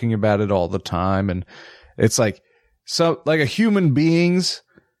talking about it all the time. And it's like, so like a human being's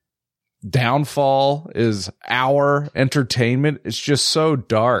downfall is our entertainment. It's just so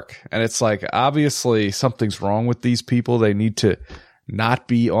dark. And it's like, obviously something's wrong with these people. They need to not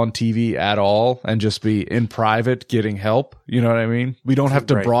be on TV at all and just be in private getting help. You know what I mean? We don't have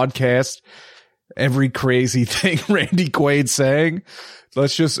to broadcast every crazy thing Randy Quaid's saying.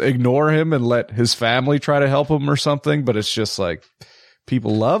 Let's just ignore him and let his family try to help him or something. But it's just like,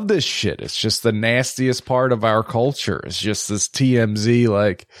 people love this shit. It's just the nastiest part of our culture. It's just this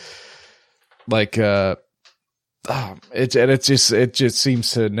TMZ, it just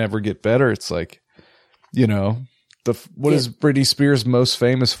seems to never get better. It's like, you know, what is Britney Spears most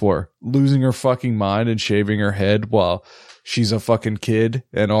famous for? Losing her fucking mind and shaving her head while she's a fucking kid,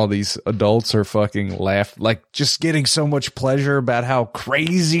 and all these adults are fucking like just getting so much pleasure about how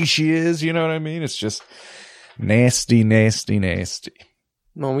crazy she is. You know what I mean? It's just nasty, nasty, nasty.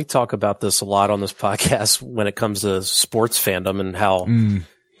 Well, we talk about this a lot on this podcast when it comes to sports fandom and how,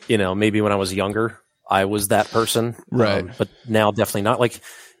 you know, maybe when I was younger, I was that person. Right. But now definitely not. Like,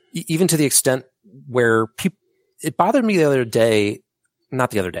 even to the extent where it bothered me the other day,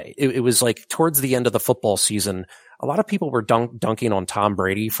 not the other day. It was like towards the end of the football season, a lot of people were dunking on Tom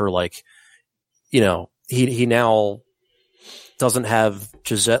Brady for like, you know, he now doesn't have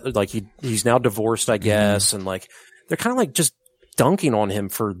Giselle, like he's now divorced, I guess. And like, they're kind of like just dunking on him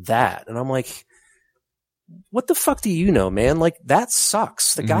for that. And I'm like, what the fuck do you know, man? Like, that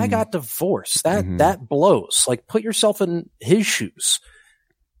sucks. The guy got divorced. That blows. Like, put yourself in his shoes.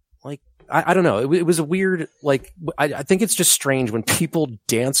 Like, I don't know. It was a weird, like, I think it's just strange when people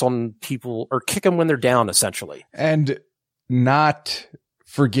dance on people or kick them when they're down, essentially. And not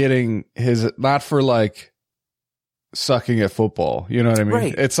for getting not for like sucking at football. You know what I mean?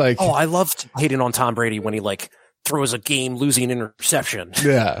 Right. It's like, I loved hating on Tom Brady when he like throws a game losing interception.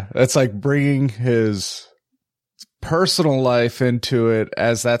 Yeah. It's like bringing his personal life into it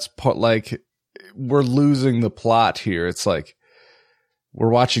as that's like we're losing the plot here. It's like we're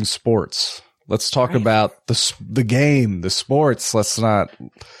watching sports. Let's talk about the game, the sports. Let's not,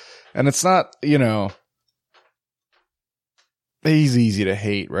 and it's not, you know, he's easy to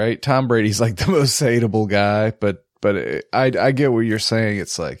hate, right? Tom Brady's like the most hateable guy, but I get what you're saying.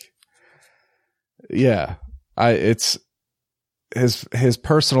 It's like, yeah, it's his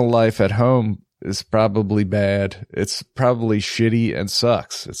personal life at home is probably bad. It's probably shitty and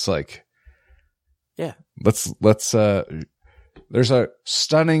sucks. It's like, yeah, let's there's a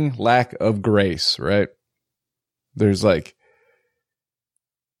stunning lack of grace, right? There's like,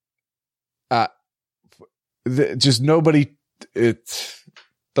 just nobody, it's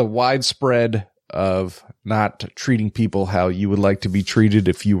the widespread of not treating people how you would like to be treated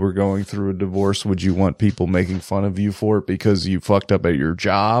if you were going through a divorce. Would you want people making fun of you for it because you fucked up at your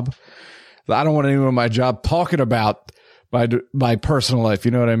job? I don't want anyone in my job talking about my personal life.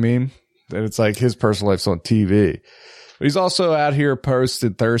 You know what I mean? And it's like his personal life's on TV. But he's also out here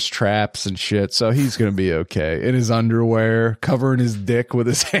posting thirst traps and shit, so he's going to be okay. In his underwear, covering his dick with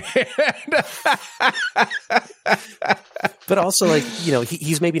his hand. But also, like, you know,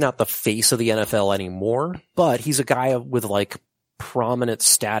 he's maybe not the face of the NFL anymore, but he's a guy with, like, prominent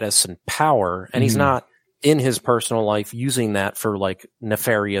status and power, and he's not in his personal life using that for, like,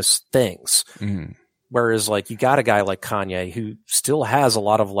 nefarious things. Whereas, like, you got a guy like Kanye who still has a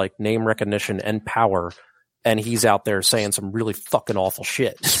lot of, like, name recognition and power, and he's out there saying some really fucking awful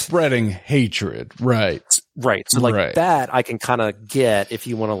shit. Spreading hatred. Right. Right. So, like, that I can kind of get if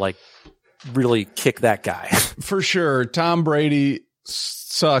you want to, like, really kick that guy. For sure. Tom Brady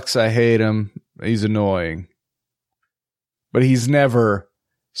sucks. I hate him. He's annoying. But he's never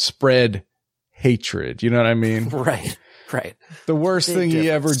spread hatred. You know what I mean? Right. Right. The worst thing he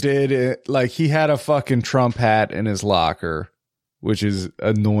ever did, like, he had a fucking Trump hat in his locker, which is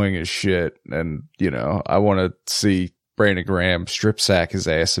annoying as shit. And, you know, I want to see Brandon Graham strip sack his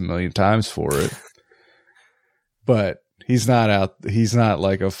ass a million times for it. But he's not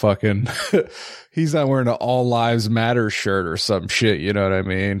like a fucking, he's not wearing an All Lives Matter shirt or some shit, you know what I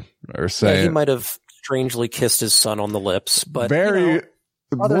mean? Or saying. Yeah, he might have strangely kissed his son on the lips, but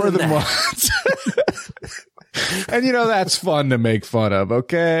more than once. And, you know, that's fun to make fun of,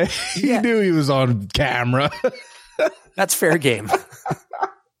 okay? He knew he was on camera. That's fair game.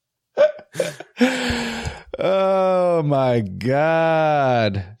 Oh, my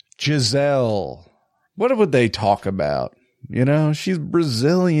God. Giselle. What would they talk about? You know, she's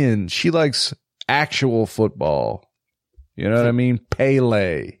Brazilian. She likes actual football. You know what I mean?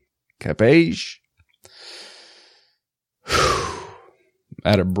 Pele. Capiche?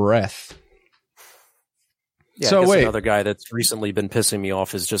 Out of breath. Yeah, so wait, another guy that's recently been pissing me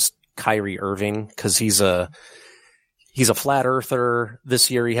off is just Kyrie Irving, because he's a flat earther. This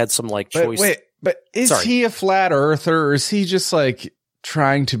year he had some like choice. But is he a flat earther, or is he just like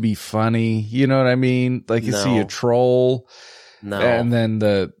trying to be funny? You know what I mean? Like, is he a troll? No. And then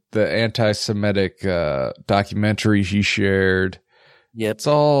the anti-Semitic documentary he shared. Yep. It's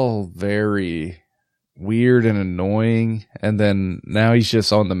all very weird and annoying. And then now he's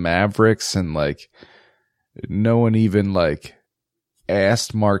just on the Mavericks, and like no one even like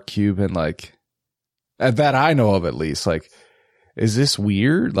asked Mark Cuban, like, that I know of at least, like, is this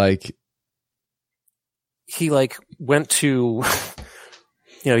weird? Like, he like went to,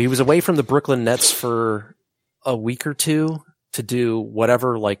 you know, he was away from the Brooklyn Nets for a week or two to do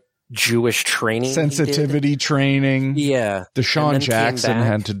whatever, like, Jewish training, sensitivity training. Yeah. Deshaun Jackson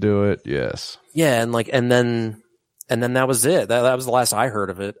had to do it. Yes. Yeah. And like, and then that was it. That was the last I heard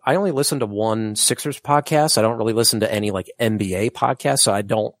of it. I only listened to one Sixers podcast. I don't really listen to any like NBA podcasts. So I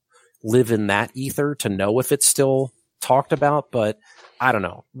don't live in that ether to know if it's still talked about, but I don't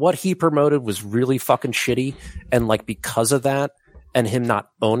know. What he promoted was really fucking shitty. And like, because of that and him not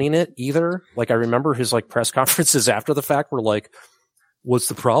owning it either, like I remember his like press conferences after the fact were like, what's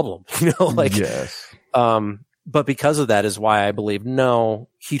the problem? You know, like, yes. But because of that is why I believe, no,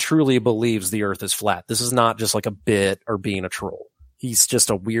 he truly believes the earth is flat. This is not just like a bit or being a troll. He's just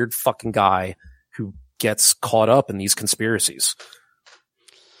a weird fucking guy who gets caught up in these conspiracies.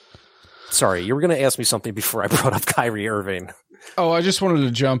 Sorry, you were going to ask me something before I brought up Kyrie Irving. Oh, I just wanted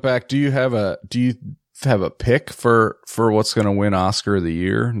to jump back. Do you have a pick for what's going to win Oscar of the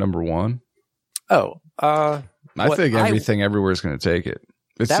Year, number one? Oh, I think Everything Everywhere is going to take it.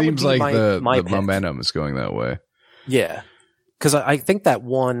 It seems like the momentum is going that way. Yeah. Because I think that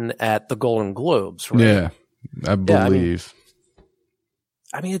won at the Golden Globes, right? Yeah, I believe.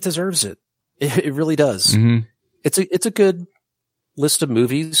 I mean, it deserves it. It really does. Mm-hmm. It's a good list of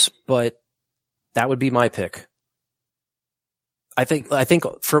movies, but that would be my pick. I think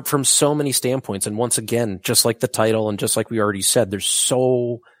from so many standpoints, and once again, just like the title and just like we already said, there's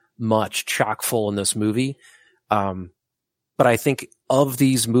so much chock full in this movie. But I think of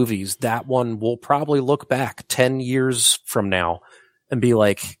these movies, that one will probably look back 10 years from now and be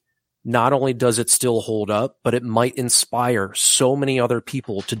like, not only does it still hold up, but it might inspire so many other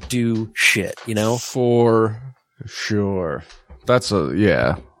people to do shit, you know? For sure. That's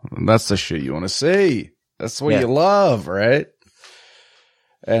the shit you want to see. That's what you love, right?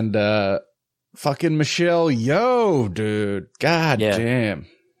 And fucking Michelle Yeoh, dude. God damn.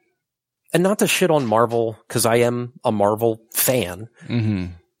 And not to shit on Marvel, because I am a Marvel fan,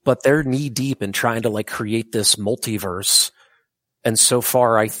 but they're knee deep in trying to like create this multiverse. And so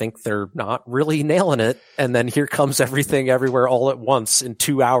far, I think they're not really nailing it. And then here comes Everything Everywhere All at Once in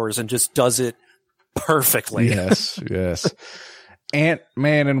 2 hours and just does it perfectly. Yes.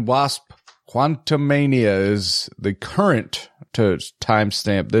 Ant-Man and Wasp Quantumania is the current, to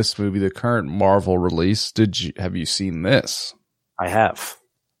timestamp this movie, the current Marvel release. Have you seen this? I have.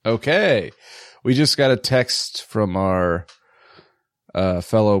 Okay. We just got a text from our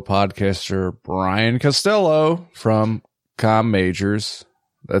fellow podcaster, Brian Costello from Com Majors,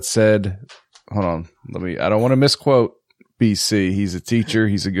 that said, hold on, I don't want to misquote BC. He's a teacher.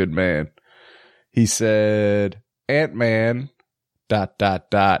 He's a good man. He said, Ant-Man, ...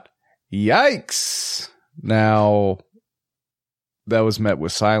 Yikes. Now, that was met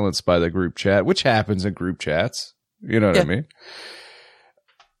with silence by the group chat, which happens in group chats. You know what I mean?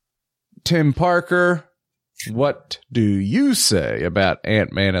 Tim Parker, what do you say about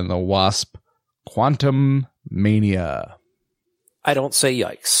Ant-Man and the Wasp Quantumania? I don't say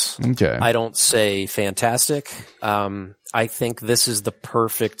yikes. Okay. I don't say fantastic. I think this is the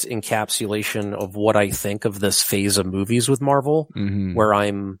perfect encapsulation of what I think of this phase of movies with Marvel, where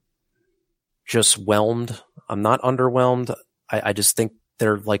I'm just whelmed. I'm not underwhelmed. I just think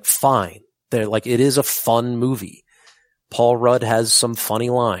they're like fine. They're like, it is a fun movie. Paul Rudd has some funny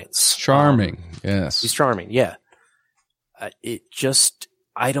lines. Charming. Yes. He's charming. Yeah.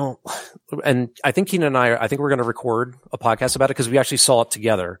 And I think Keenan and I think we're going to record a podcast about it because we actually saw it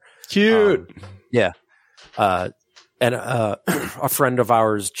together. Cute. And a friend of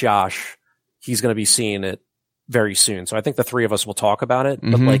ours, Josh, he's going to be seeing it very soon. So I think the three of us will talk about it.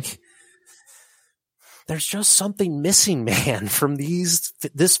 But like, there's just something missing, man, from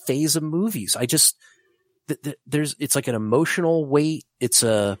this phase of movies. It's like an emotional weight.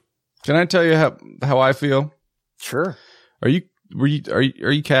 Can I tell you how I feel? Sure. Are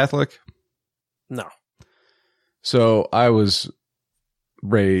you Catholic? No. So I was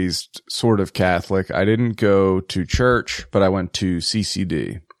raised sort of Catholic. I didn't go to church, but I went to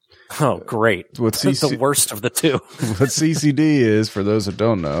CCD. Oh, great. The worst of the two. What CCD is, for those that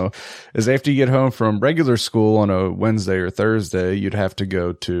don't know, is after you get home from regular school on a Wednesday or Thursday, you'd have to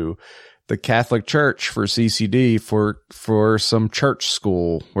go to the Catholic Church for CCD for some church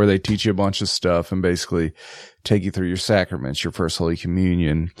school where they teach you a bunch of stuff and basically take you through your sacraments, your first Holy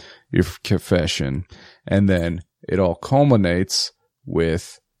Communion, your confession, and then it all culminates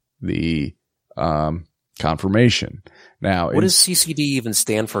with the confirmation. Now, what does CCD even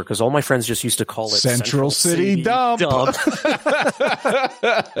stand for? Because all my friends just used to call it Central City Dump.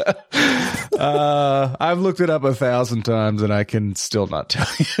 I've looked it up 1,000 times and I can still not tell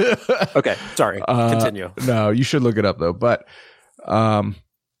you. Okay, sorry. Continue. No, you should look it up though. But what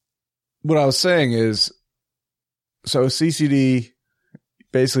I was saying is, so CCD,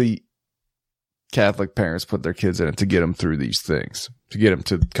 basically Catholic parents put their kids in it to get them through these things, to get them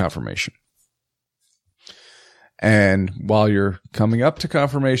to confirmation. And while you're coming up to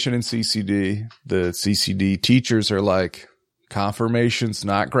confirmation in CCD, the CCD teachers are like, confirmation's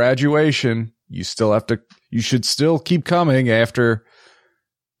not graduation. You should still keep coming after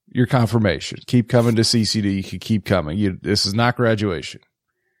your confirmation. Keep coming to CCD. You can keep coming. This is not graduation.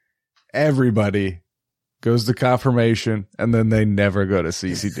 Everybody goes to confirmation and then they never go to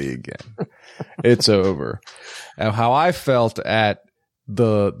CCD again. It's over. And how I felt at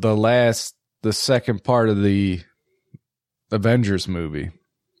the second part of the Avengers movie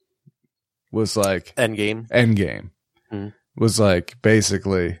was like Endgame was like,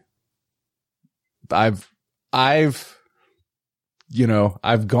 basically I've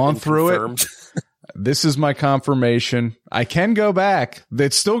gone through it. This is my confirmation. I can go back.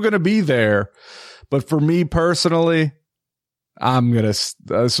 It's still going to be there. But for me personally, this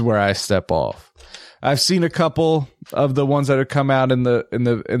is where I step off. I've seen a couple of the ones that have come out in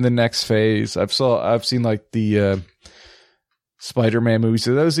the next phase. I've seen like the Spider-Man movies.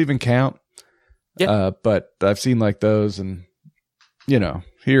 Do those even count? Yeah. But I've seen like those, and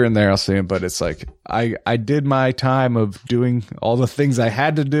here and there I'll see them, but it's like I did my time of doing all the things I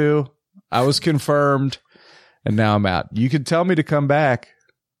had to do. I was confirmed, and now I'm out. You could tell me to come back,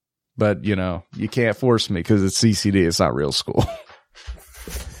 but you can't force me because it's CCD. It's not real school.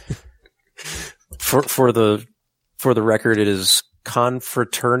 For the record, it is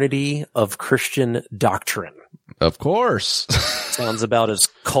Confraternity of Christian Doctrine. Of course. Sounds about as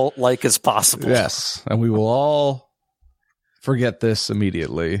cult-like as possible. Yes, and we will all forget this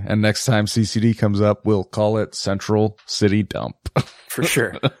immediately. And next time CCD comes up, we'll call it Central City Dump. For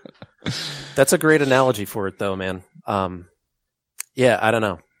sure. That's a great analogy for it, though, man. Yeah, I don't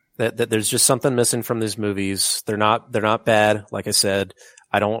know. That there's just something missing from these movies. They're not bad, like I said.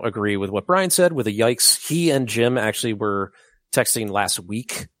 I don't agree with what Brian said with the yikes. He and Jim actually were texting last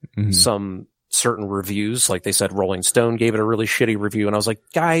week some certain reviews. Like they said, Rolling Stone gave it a really shitty review. And I was like,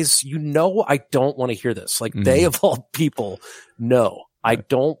 guys, I don't want to hear this. Like they of all people know. I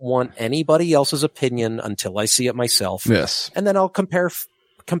don't want anybody else's opinion until I see it myself. Yes. And then I'll compare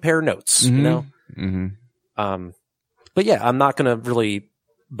notes, Mm-hmm. But yeah, I'm not going to really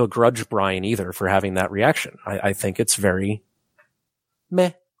begrudge Brian either for having that reaction. I think it's very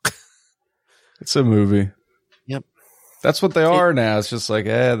meh. It's a movie. Yep. That's what they are now. It's just like,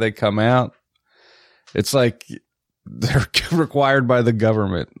 they come out. It's like they're required by the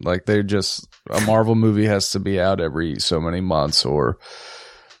government. Like a Marvel movie has to be out every so many months or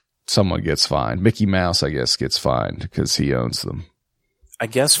someone gets fined. Mickey Mouse, I guess, gets fined because he owns them. I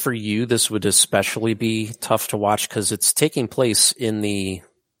guess for you, this would especially be tough to watch because it's taking place in the,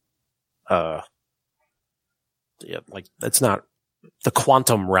 it's not the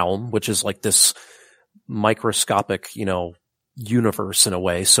quantum realm, which is like this microscopic, universe in a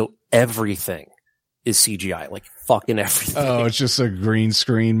way. So everything is CGI, like fucking everything. Oh, it's just a green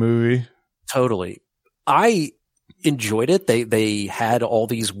screen movie. Totally. I enjoyed it. They had all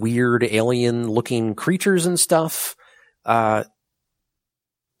these weird alien looking creatures and stuff. But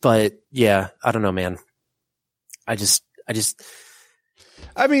yeah, I don't know, man. I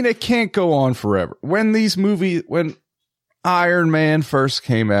mean, it can't go on forever. When Iron Man first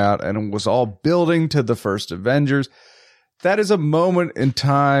came out and it was all building to the first Avengers, that is a moment in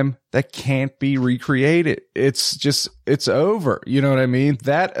time that can't be recreated. It's over. You know what I mean?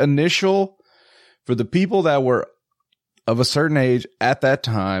 That initial, for the people that were of a certain age at that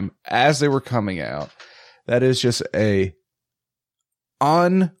time, as they were coming out, that is just a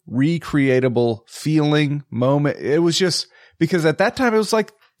unrecreatable feeling moment. It was just because at that time it was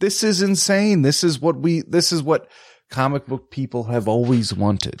like, this is insane. This is what comic book people have always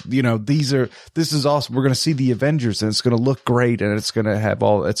wanted. This is awesome. We're going to see the Avengers and it's going to look great. And it's going to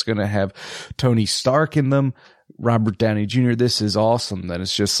have Tony Stark in them, Robert Downey Jr. This is awesome. Then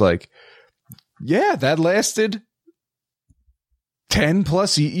it's just like, yeah, that lasted 10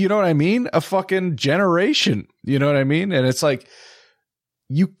 plus, you know what I mean? A fucking generation. You know what I mean? And it's like,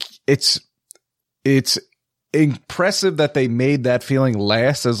 it's impressive that they made that feeling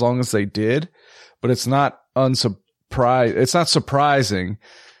last as long as they did, but it's not it's not surprising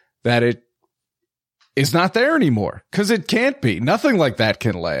that it is not there anymore because it can't be. Nothing like that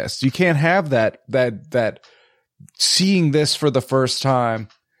can last. You can't have that seeing this for the first time.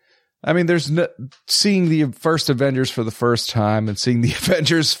 I mean, seeing the first Avengers for the first time and seeing the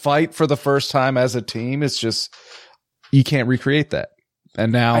Avengers fight for the first time as a team. It's just, you can't recreate that.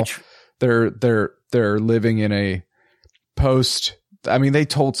 And now they're living in a post. I mean, they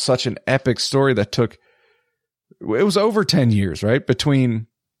told such an epic story that it was over 10 years, right? Between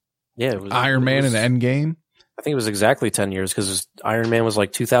Iron Man and Endgame. I think it was exactly 10 years because Iron Man was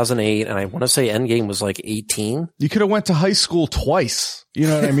like 2008 and I want to say Endgame was like 18. You could have went to high school twice. You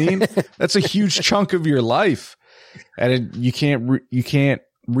know what I mean? That's a huge chunk of your life. And you can't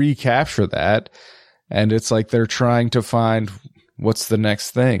recapture that. And it's like they're trying to find what's the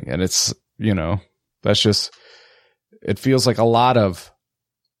next thing. And it's, that's just, it feels like a lot of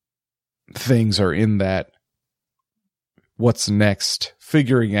things are in that what's next,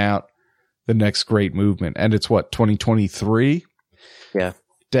 figuring out the next great movement. And it's 2023? Yeah.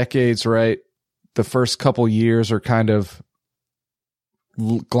 Decades, right? The first couple years are kind of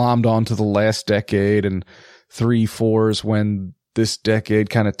glommed onto the last decade, and 3-4 is when this decade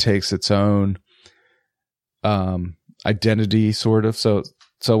kind of takes its own identity, sort of. So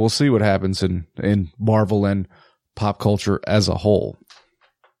we'll see what happens in Marvel and pop culture as a whole.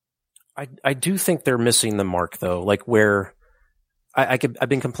 I do think they're missing the mark though, like where I've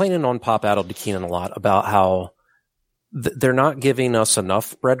been complaining on Pop Addled to Keenan a lot about how they're not giving us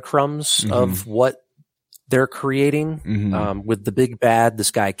enough breadcrumbs of what they're creating with the big bad,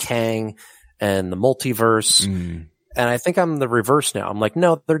 this guy Kang, and the multiverse. And I think I'm the reverse now. I'm like,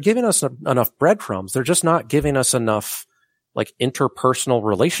 no, they're giving us enough breadcrumbs. They're just not giving us enough like interpersonal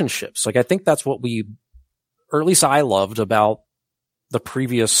relationships. Like I think that's what or at least I loved about the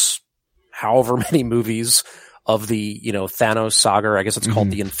previous however many movies of the, Thanos saga. I guess it's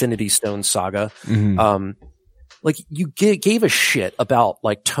called the Infinity Stone saga. Like you gave a shit about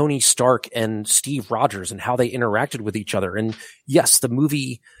like Tony Stark and Steve Rogers and how they interacted with each other. And yes, the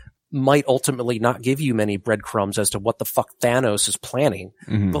movie might ultimately not give you many breadcrumbs as to what the fuck Thanos is planning,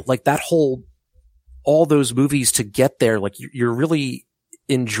 but like all those movies to get there, like you're really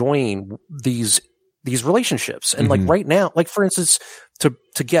enjoying these relationships. And like right now, like for instance,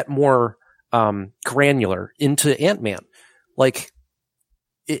 to get more granular into Ant-Man, like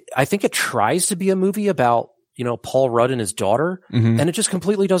I think it tries to be a movie about, Paul Rudd and his daughter, and it just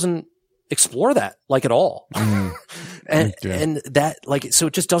completely doesn't explore that like at all. And that like, so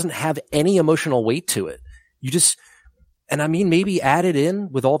it just doesn't have any emotional weight to it. And I mean, maybe add it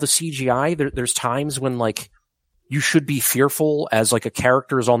in with all the CGI. There's times when like you should be fearful as like a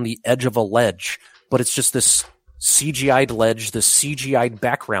character is on the edge of a ledge, but it's just this CGI'd ledge, this CGI'd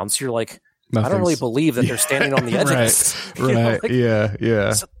background. So you're like, I don't really believe that they're standing on the edge of this. Right. Like,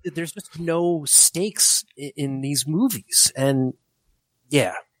 yeah. So there's just no stakes in these movies. And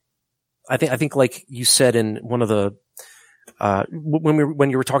yeah, I think like you said in one of the, when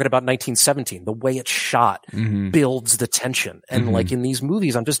you were talking about 1917, the way it's shot builds the tension. And like in these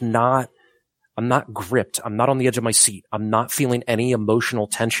movies, I'm not gripped. I'm not on the edge of my seat. I'm not feeling any emotional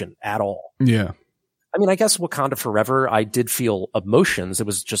tension at all. Yeah. I mean, I guess Wakanda Forever, I did feel emotions. It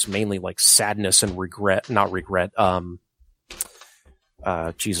was just mainly like sadness and regret, not regret.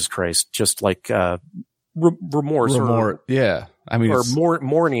 Jesus Christ, just like, remorse. Yeah. I mean, or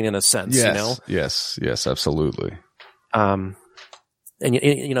mourning in a sense, Yes. Yes, absolutely. And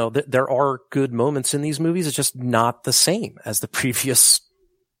there are good moments in these movies. It's just not the same as the previous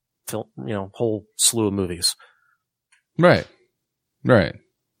film, whole slew of movies. Right.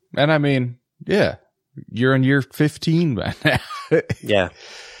 And I mean, yeah, you're in year 15 by now. Yeah.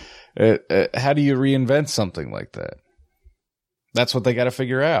 How do you reinvent something like that? That's what they got to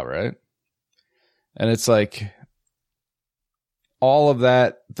figure out, right? And it's like all of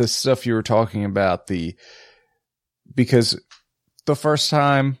that, the stuff you were talking about, because the first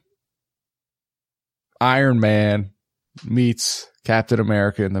time Iron Man meets Captain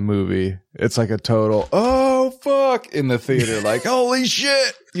America in the movie, it's like a total, oh, fuck, in the theater. Like, holy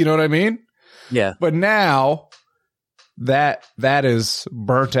shit. You know what I mean? Yeah. But now that is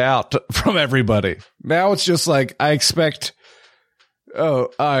burnt out from everybody. Now it's just like, I expect,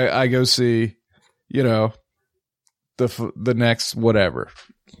 I go see, the next whatever.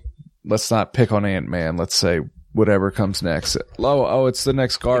 Let's not pick on Ant-Man. Let's say whatever comes next. Oh, it's the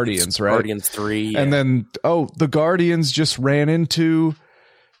next Guardians, right? Guardians 3. And then, the Guardians just ran into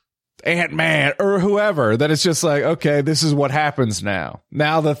Ant-Man or whoever. That it's just like, okay, this is what happens now.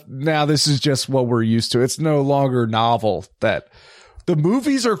 Now this is just what we're used to. It's no longer novel that the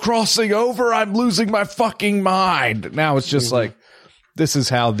movies are crossing over. I'm losing my fucking mind. Now it's just like, this is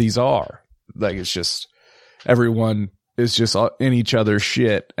how these are. Like, it's just, everyone is just in each other's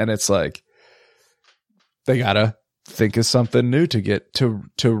shit. And it's like, they gotta think of something new to get to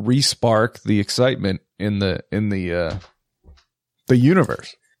re-spark the excitement in the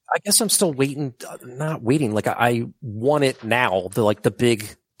universe. I guess I'm still not waiting. Like I want it now. The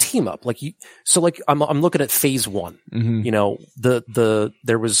big team up. I'm looking at phase 1.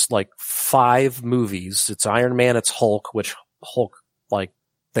 There was like 5 movies. It's Iron Man, it's Hulk, which Hulk, like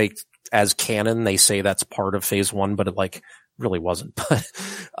they, as canon, they say that's part of phase 1, but it like really wasn't. But,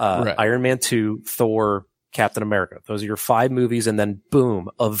 right. Iron Man 2, Thor, Captain America. Those are your 5 movies. And then boom,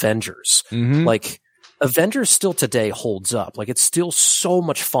 Avengers. Like, Avengers still today holds up. Like, it's still so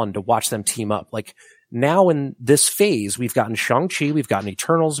much fun to watch them team up. Like, now in this phase, we've gotten Shang-Chi, we've gotten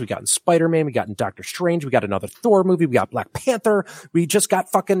Eternals, we've gotten Spider-Man, we've gotten Doctor Strange, we got another Thor movie, we got Black Panther, we just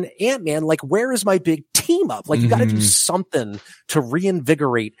got fucking Ant-Man. Like, where is my big team up? Like, you gotta do something to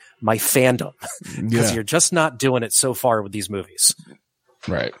reinvigorate my fandom. Because you're just not doing it so far with these movies.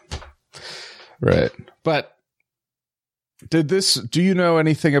 Right. But do you know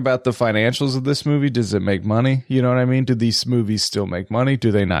anything about the financials of this movie? Does it make money? You know what I mean? Do these movies still make money?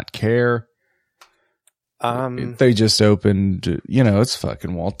 Do they not care? They just opened, it's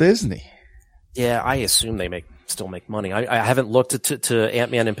fucking Walt Disney. Yeah, I assume they still make money. I haven't looked to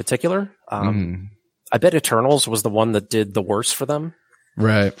Ant-Man in particular. I I bet Eternals was the one that did the worst for them.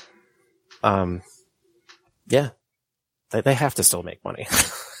 Right. Yeah. They have to still make money.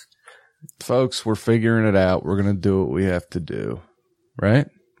 Folks, we're figuring it out. We're going to do what we have to do. Right?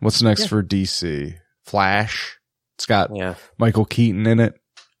 What's next for DC? Flash. It's got Michael Keaton in it.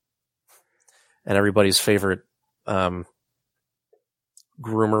 And everybody's favorite groomer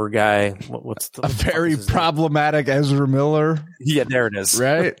guy. A very problematic Ezra Miller? Yeah, there it is.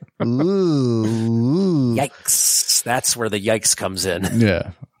 Right? Ooh. Yikes. That's where the yikes comes in.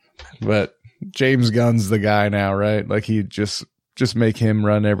 Yeah. But James Gunn's the guy now, right? Like he just make him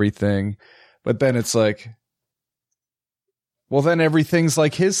run everything. But then it's like, well, then everything's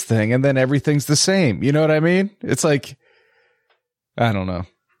like his thing, and then everything's the same. You know what I mean? It's like, I don't know.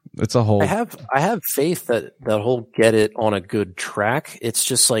 It's a whole. I have faith that he'll get it on a good track. It's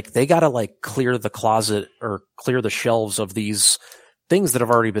just like they gotta like clear the closet or clear the shelves of these things that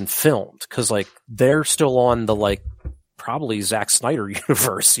have already been filmed, because like they're still on the like probably Zack Snyder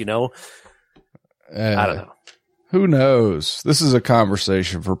universe. You know, I don't know. Who knows? This is a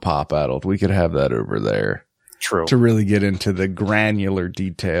conversation for Pop Addled. We could have that over there. True. To really get into the granular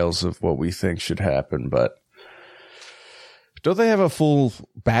details of what we think should happen, but don't they have a full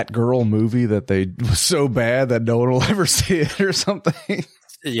Batgirl movie that was so bad that no one will ever see it or something?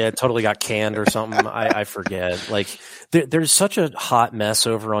 Yeah, it totally got canned or something. I forget. Like, there's such a hot mess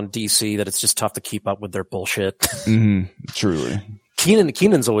over on DC that it's just tough to keep up with their bullshit. Truly.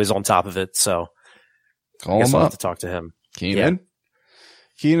 Keenan's always on top of it, so call I guess him I'll up. have to talk to him. Keenan? Yeah.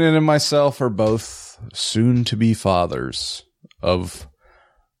 Keenan and myself are both soon-to-be fathers of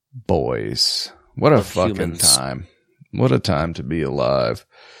boys. What a fucking humans. time. What a time to be alive.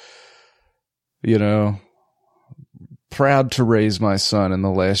 You know, proud to raise my son in the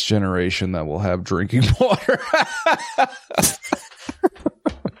last generation that will have drinking water.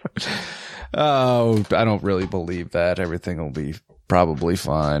 Oh, I don't really believe that. Everything will be probably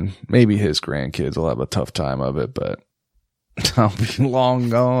fine. Maybe his grandkids will have a tough time of it, but I'll be long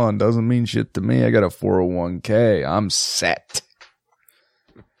gone. Doesn't mean shit to me. I got a 401k. I'm set.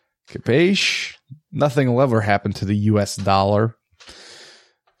 Capiche? Nothing will ever happen to the US dollar.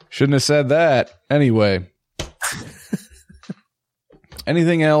 Shouldn't have said that. Anyway.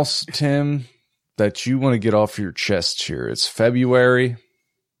 Anything else, Tim, that you want to get off your chest here? It's February,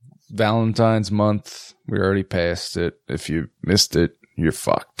 Valentine's month. We already passed it. If you missed it, you're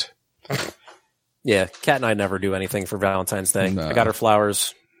fucked. Yeah, Kat and I never do anything for Valentine's Day. No. I got her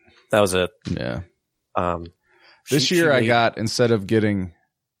flowers. That was it. Yeah. This year I got, instead of getting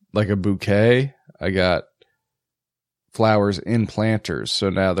like a bouquet, I got flowers in planters. So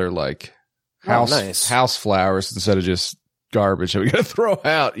now they're like house flowers instead of just garbage that we got to throw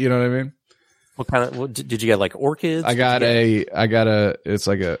out. You know what I mean? What kind of, did you get, like orchids? I got it's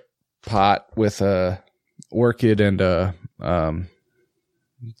like a pot with a orchid and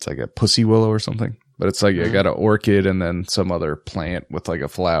it's like a pussy willow or something, but it's like, I got an orchid and then some other plant with like a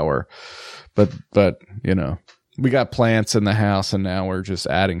flower, but you know, we got plants in the house and now we're just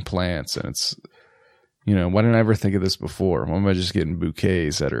adding plants, and it's, you know, why didn't I ever think of this before? Why am I just getting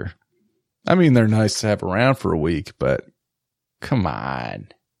bouquets that are, I mean, they're nice to have around for a week, but come on.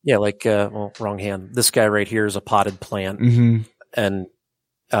 Yeah. Like, wrong hand. This guy right here is a potted plant, and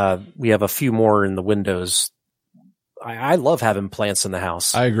we have a few more in the windows. I love having plants in the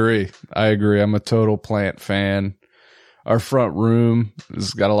house. I agree. I'm a total plant fan. Our front room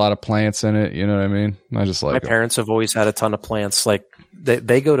has got a lot of plants in it. You know what I mean? I just like My parents have always had a ton of plants. Like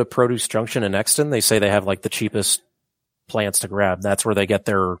they go to Produce Junction in Exton. They say they have like the cheapest plants to grab. That's where they get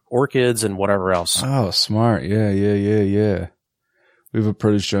their orchids and whatever else. Oh, smart. Yeah. We have a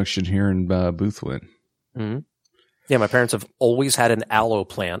Produce Junction here in Boothwyn. Mm-hmm. Yeah, my parents have always had an aloe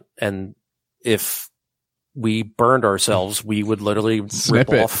plant, and if we burned ourselves, we would literally snip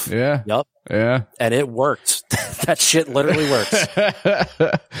rip it off. Yeah. Yep. Yeah. And it worked. That shit literally works.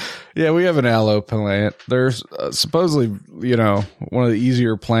 Yeah, we have an aloe plant. There's supposedly, you know, one of the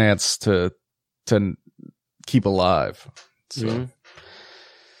easier plants to keep alive. So,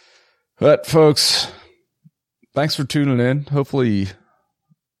 But folks, thanks for tuning in. Hopefully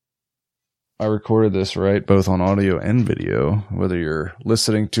I recorded this right, both on audio and video, whether you're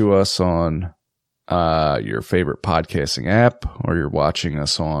listening to us on your favorite podcasting app or you're watching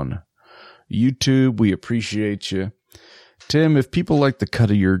us on YouTube. We appreciate you. Tim, if people like the cut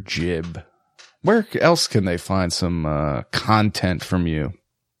of your jib, where else can they find some content from you?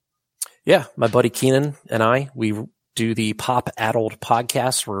 Yeah, my buddy Keenan and I, we do the Pop Addled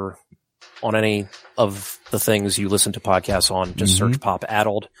podcast. We're on any of the things you listen to podcasts on. Just search Pop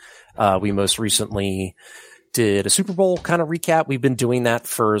Addled. We most recently did a Super Bowl kind of recap. We've been doing that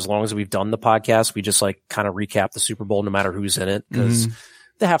for as long as we've done the podcast. We just like kind of recap the Super Bowl no matter who's in it, because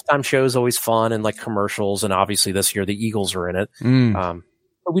the halftime show is always fun, and like commercials. And obviously this year the Eagles are in it.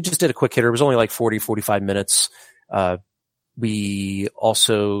 But we just did a quick hitter. It was only like 40, 45 minutes. We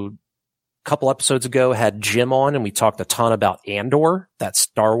also, a couple episodes ago, had Jim on, and we talked a ton about Andor, that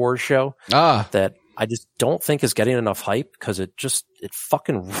Star Wars show that I just don't think is getting enough hype, because it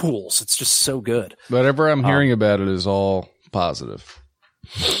fucking rules. It's just so good. Whatever I'm hearing about it is all positive.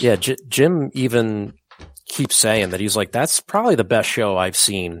 Yeah, Jim even keeps saying that he's like, that's probably the best show I've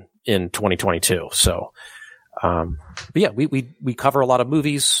seen in 2022. So, but yeah, we cover a lot of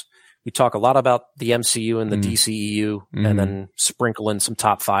movies. We talk a lot about the MCU and the DCEU, and then sprinkle in some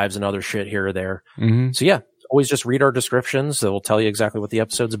top fives and other shit here or there. So yeah, always just read our descriptions. That will tell you exactly what the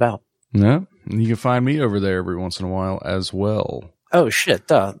episode's about. Yeah, you can find me over there every once in a while as well. Oh shit!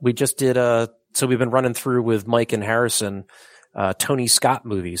 We just did so we've been running through with Mike and Harrison Tony Scott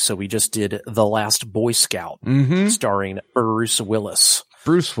movies. So we just did The Last Boy Scout, starring Bruce Willis.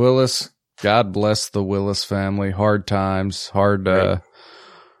 Bruce Willis, God bless the Willis family. Hard times, hard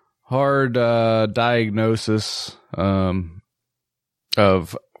diagnosis of,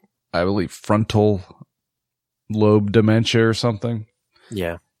 I believe, frontal lobe dementia or something.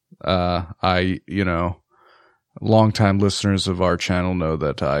 Yeah. Longtime listeners of our channel know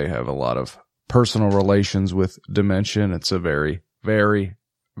that I have a lot of personal relations with dementia. It's a very, very,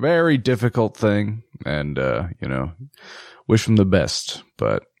 very difficult thing, and, wish him the best.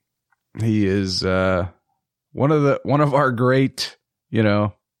 But he is, one of our great,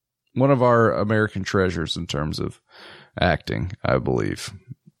 one of our American treasures in terms of acting, I believe.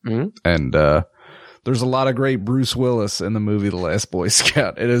 And, there's a lot of great Bruce Willis in the movie The Last Boy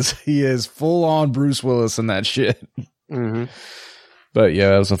Scout. He is full on Bruce Willis in that shit. But yeah,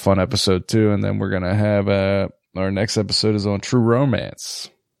 that was a fun episode too. And then we're going to have, our next episode is on True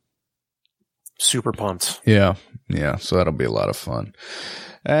Romance. Super pumped. Yeah. Yeah. So that'll be a lot of fun.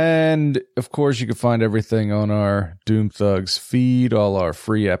 And of course you can find everything on our Doom Thugs feed, all our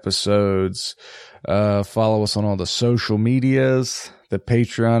free episodes. Follow us on all the social medias. The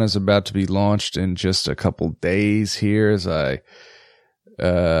Patreon is about to be launched in just a couple days here, as I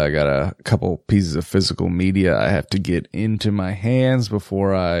got a couple pieces of physical media I have to get into my hands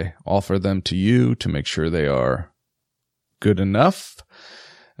before I offer them to you to make sure they are good enough.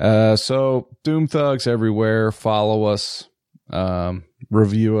 So Doom Thugs everywhere. Follow us,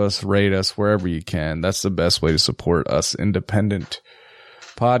 review us, rate us wherever you can. That's the best way to support us independent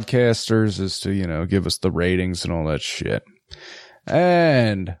podcasters, is to, give us the ratings and all that shit.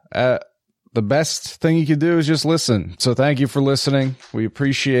 And the best thing you can do is just listen. So thank you for listening. We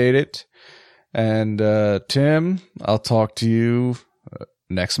appreciate it. And Tim, I'll talk to you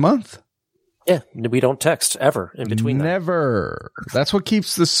next month. Yeah, we don't text ever in between. Never. That's what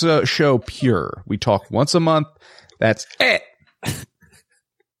keeps this show pure. We talk once a month. That's it.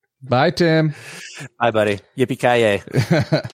 Bye, Tim. Bye, buddy. Yippee-ki-yay.